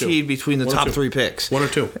guaranteed between the top 3 picks. 1 or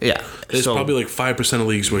 2. Yeah. There's probably like 5% of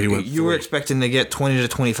leagues where he went. You were expecting to get 20 to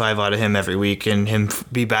 25 out of him every week, and him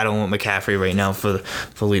be battling with McCaffrey right now for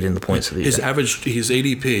leading the points of the year. His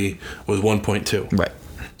ADP was 1.2. Right.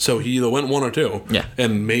 So he either went 1 or 2. Yeah.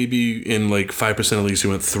 And maybe in like 5% of leagues he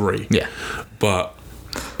went 3. Yeah. But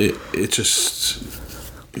it just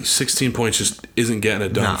 16 points just isn't getting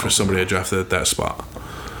it done for somebody that drafted at that spot.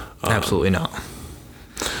 Absolutely not.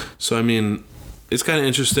 So I mean, it's kind of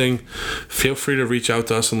interesting. Feel free to reach out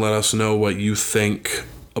to us and let us know what you think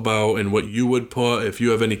about and what you would put if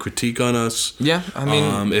you have any critique on us. Yeah, I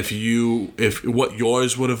mean, if what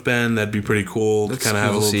yours would have been, that'd be pretty cool to kind of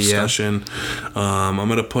have a little discussion. Yeah. I'm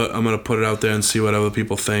gonna put it out there and see what other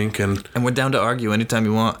people think, and we're down to argue anytime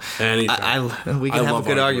you want. Anytime. We can have a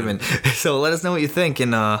good argument. So let us know what you think,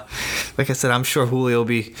 and like I said, I'm sure Julio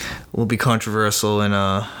will be controversial, and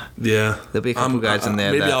there'll be a couple guys in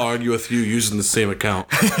there. Maybe I'll argue with you using the same account.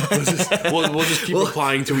 We'll just keep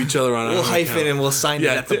replying to each other on. We'll hyphen account. And we'll sign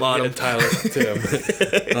it at the bottom. Yeah, Tyler,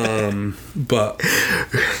 Tim. But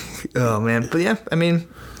oh man, but yeah, I mean,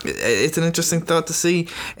 it's an interesting thought to see,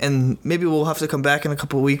 and maybe we'll have to come back in a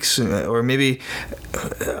couple of weeks, or maybe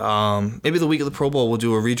the week of the Pro Bowl we'll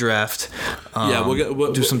do a redraft.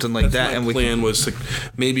 We'll do something like that. And plan was to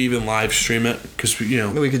maybe even live stream it, because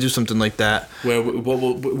we could do something like that. Where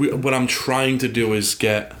what I'm trying to do is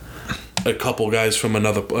get a couple guys from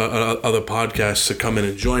other podcasts to come in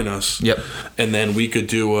and join us. Yep. And then we could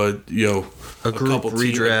do a group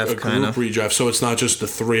redraft. So it's not just the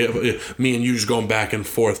 3 of me and you just going back and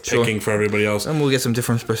forth picking for everybody else. And we'll get some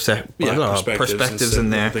different perspectives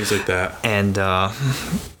in there, things like that. And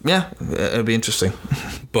it'll be interesting.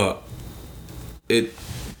 But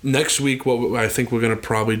next week, what I think we're going to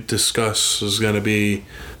probably discuss is going to be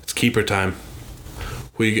keeper time.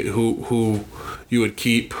 Who you would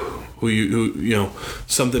keep, who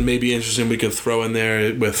something maybe interesting we could throw in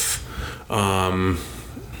there with who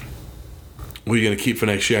you're going to keep for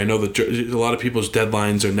next year. I know that a lot of people's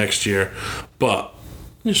deadlines are next year, but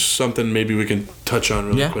just something maybe we can touch on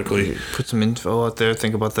really quickly. Put some info out there.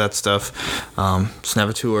 Think about that stuff. It's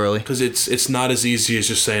never too early. Because it's not as easy as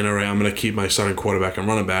just saying, all right, I'm going to keep my starting quarterback and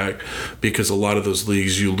running back, because a lot of those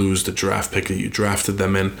leagues you lose the draft pick that you drafted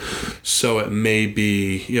them in. So it may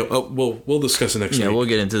be, we'll discuss it next week. Yeah, we'll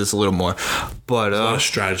get into this a little more. But there's a lot of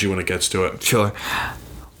strategy when it gets to it. Sure.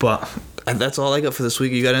 But that's all I got for this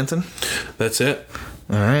week. You got anything? That's it.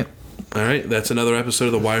 All right. That's another episode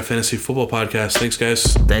of the Wire Fantasy Football Podcast. Thanks, guys.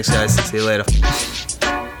 See you later.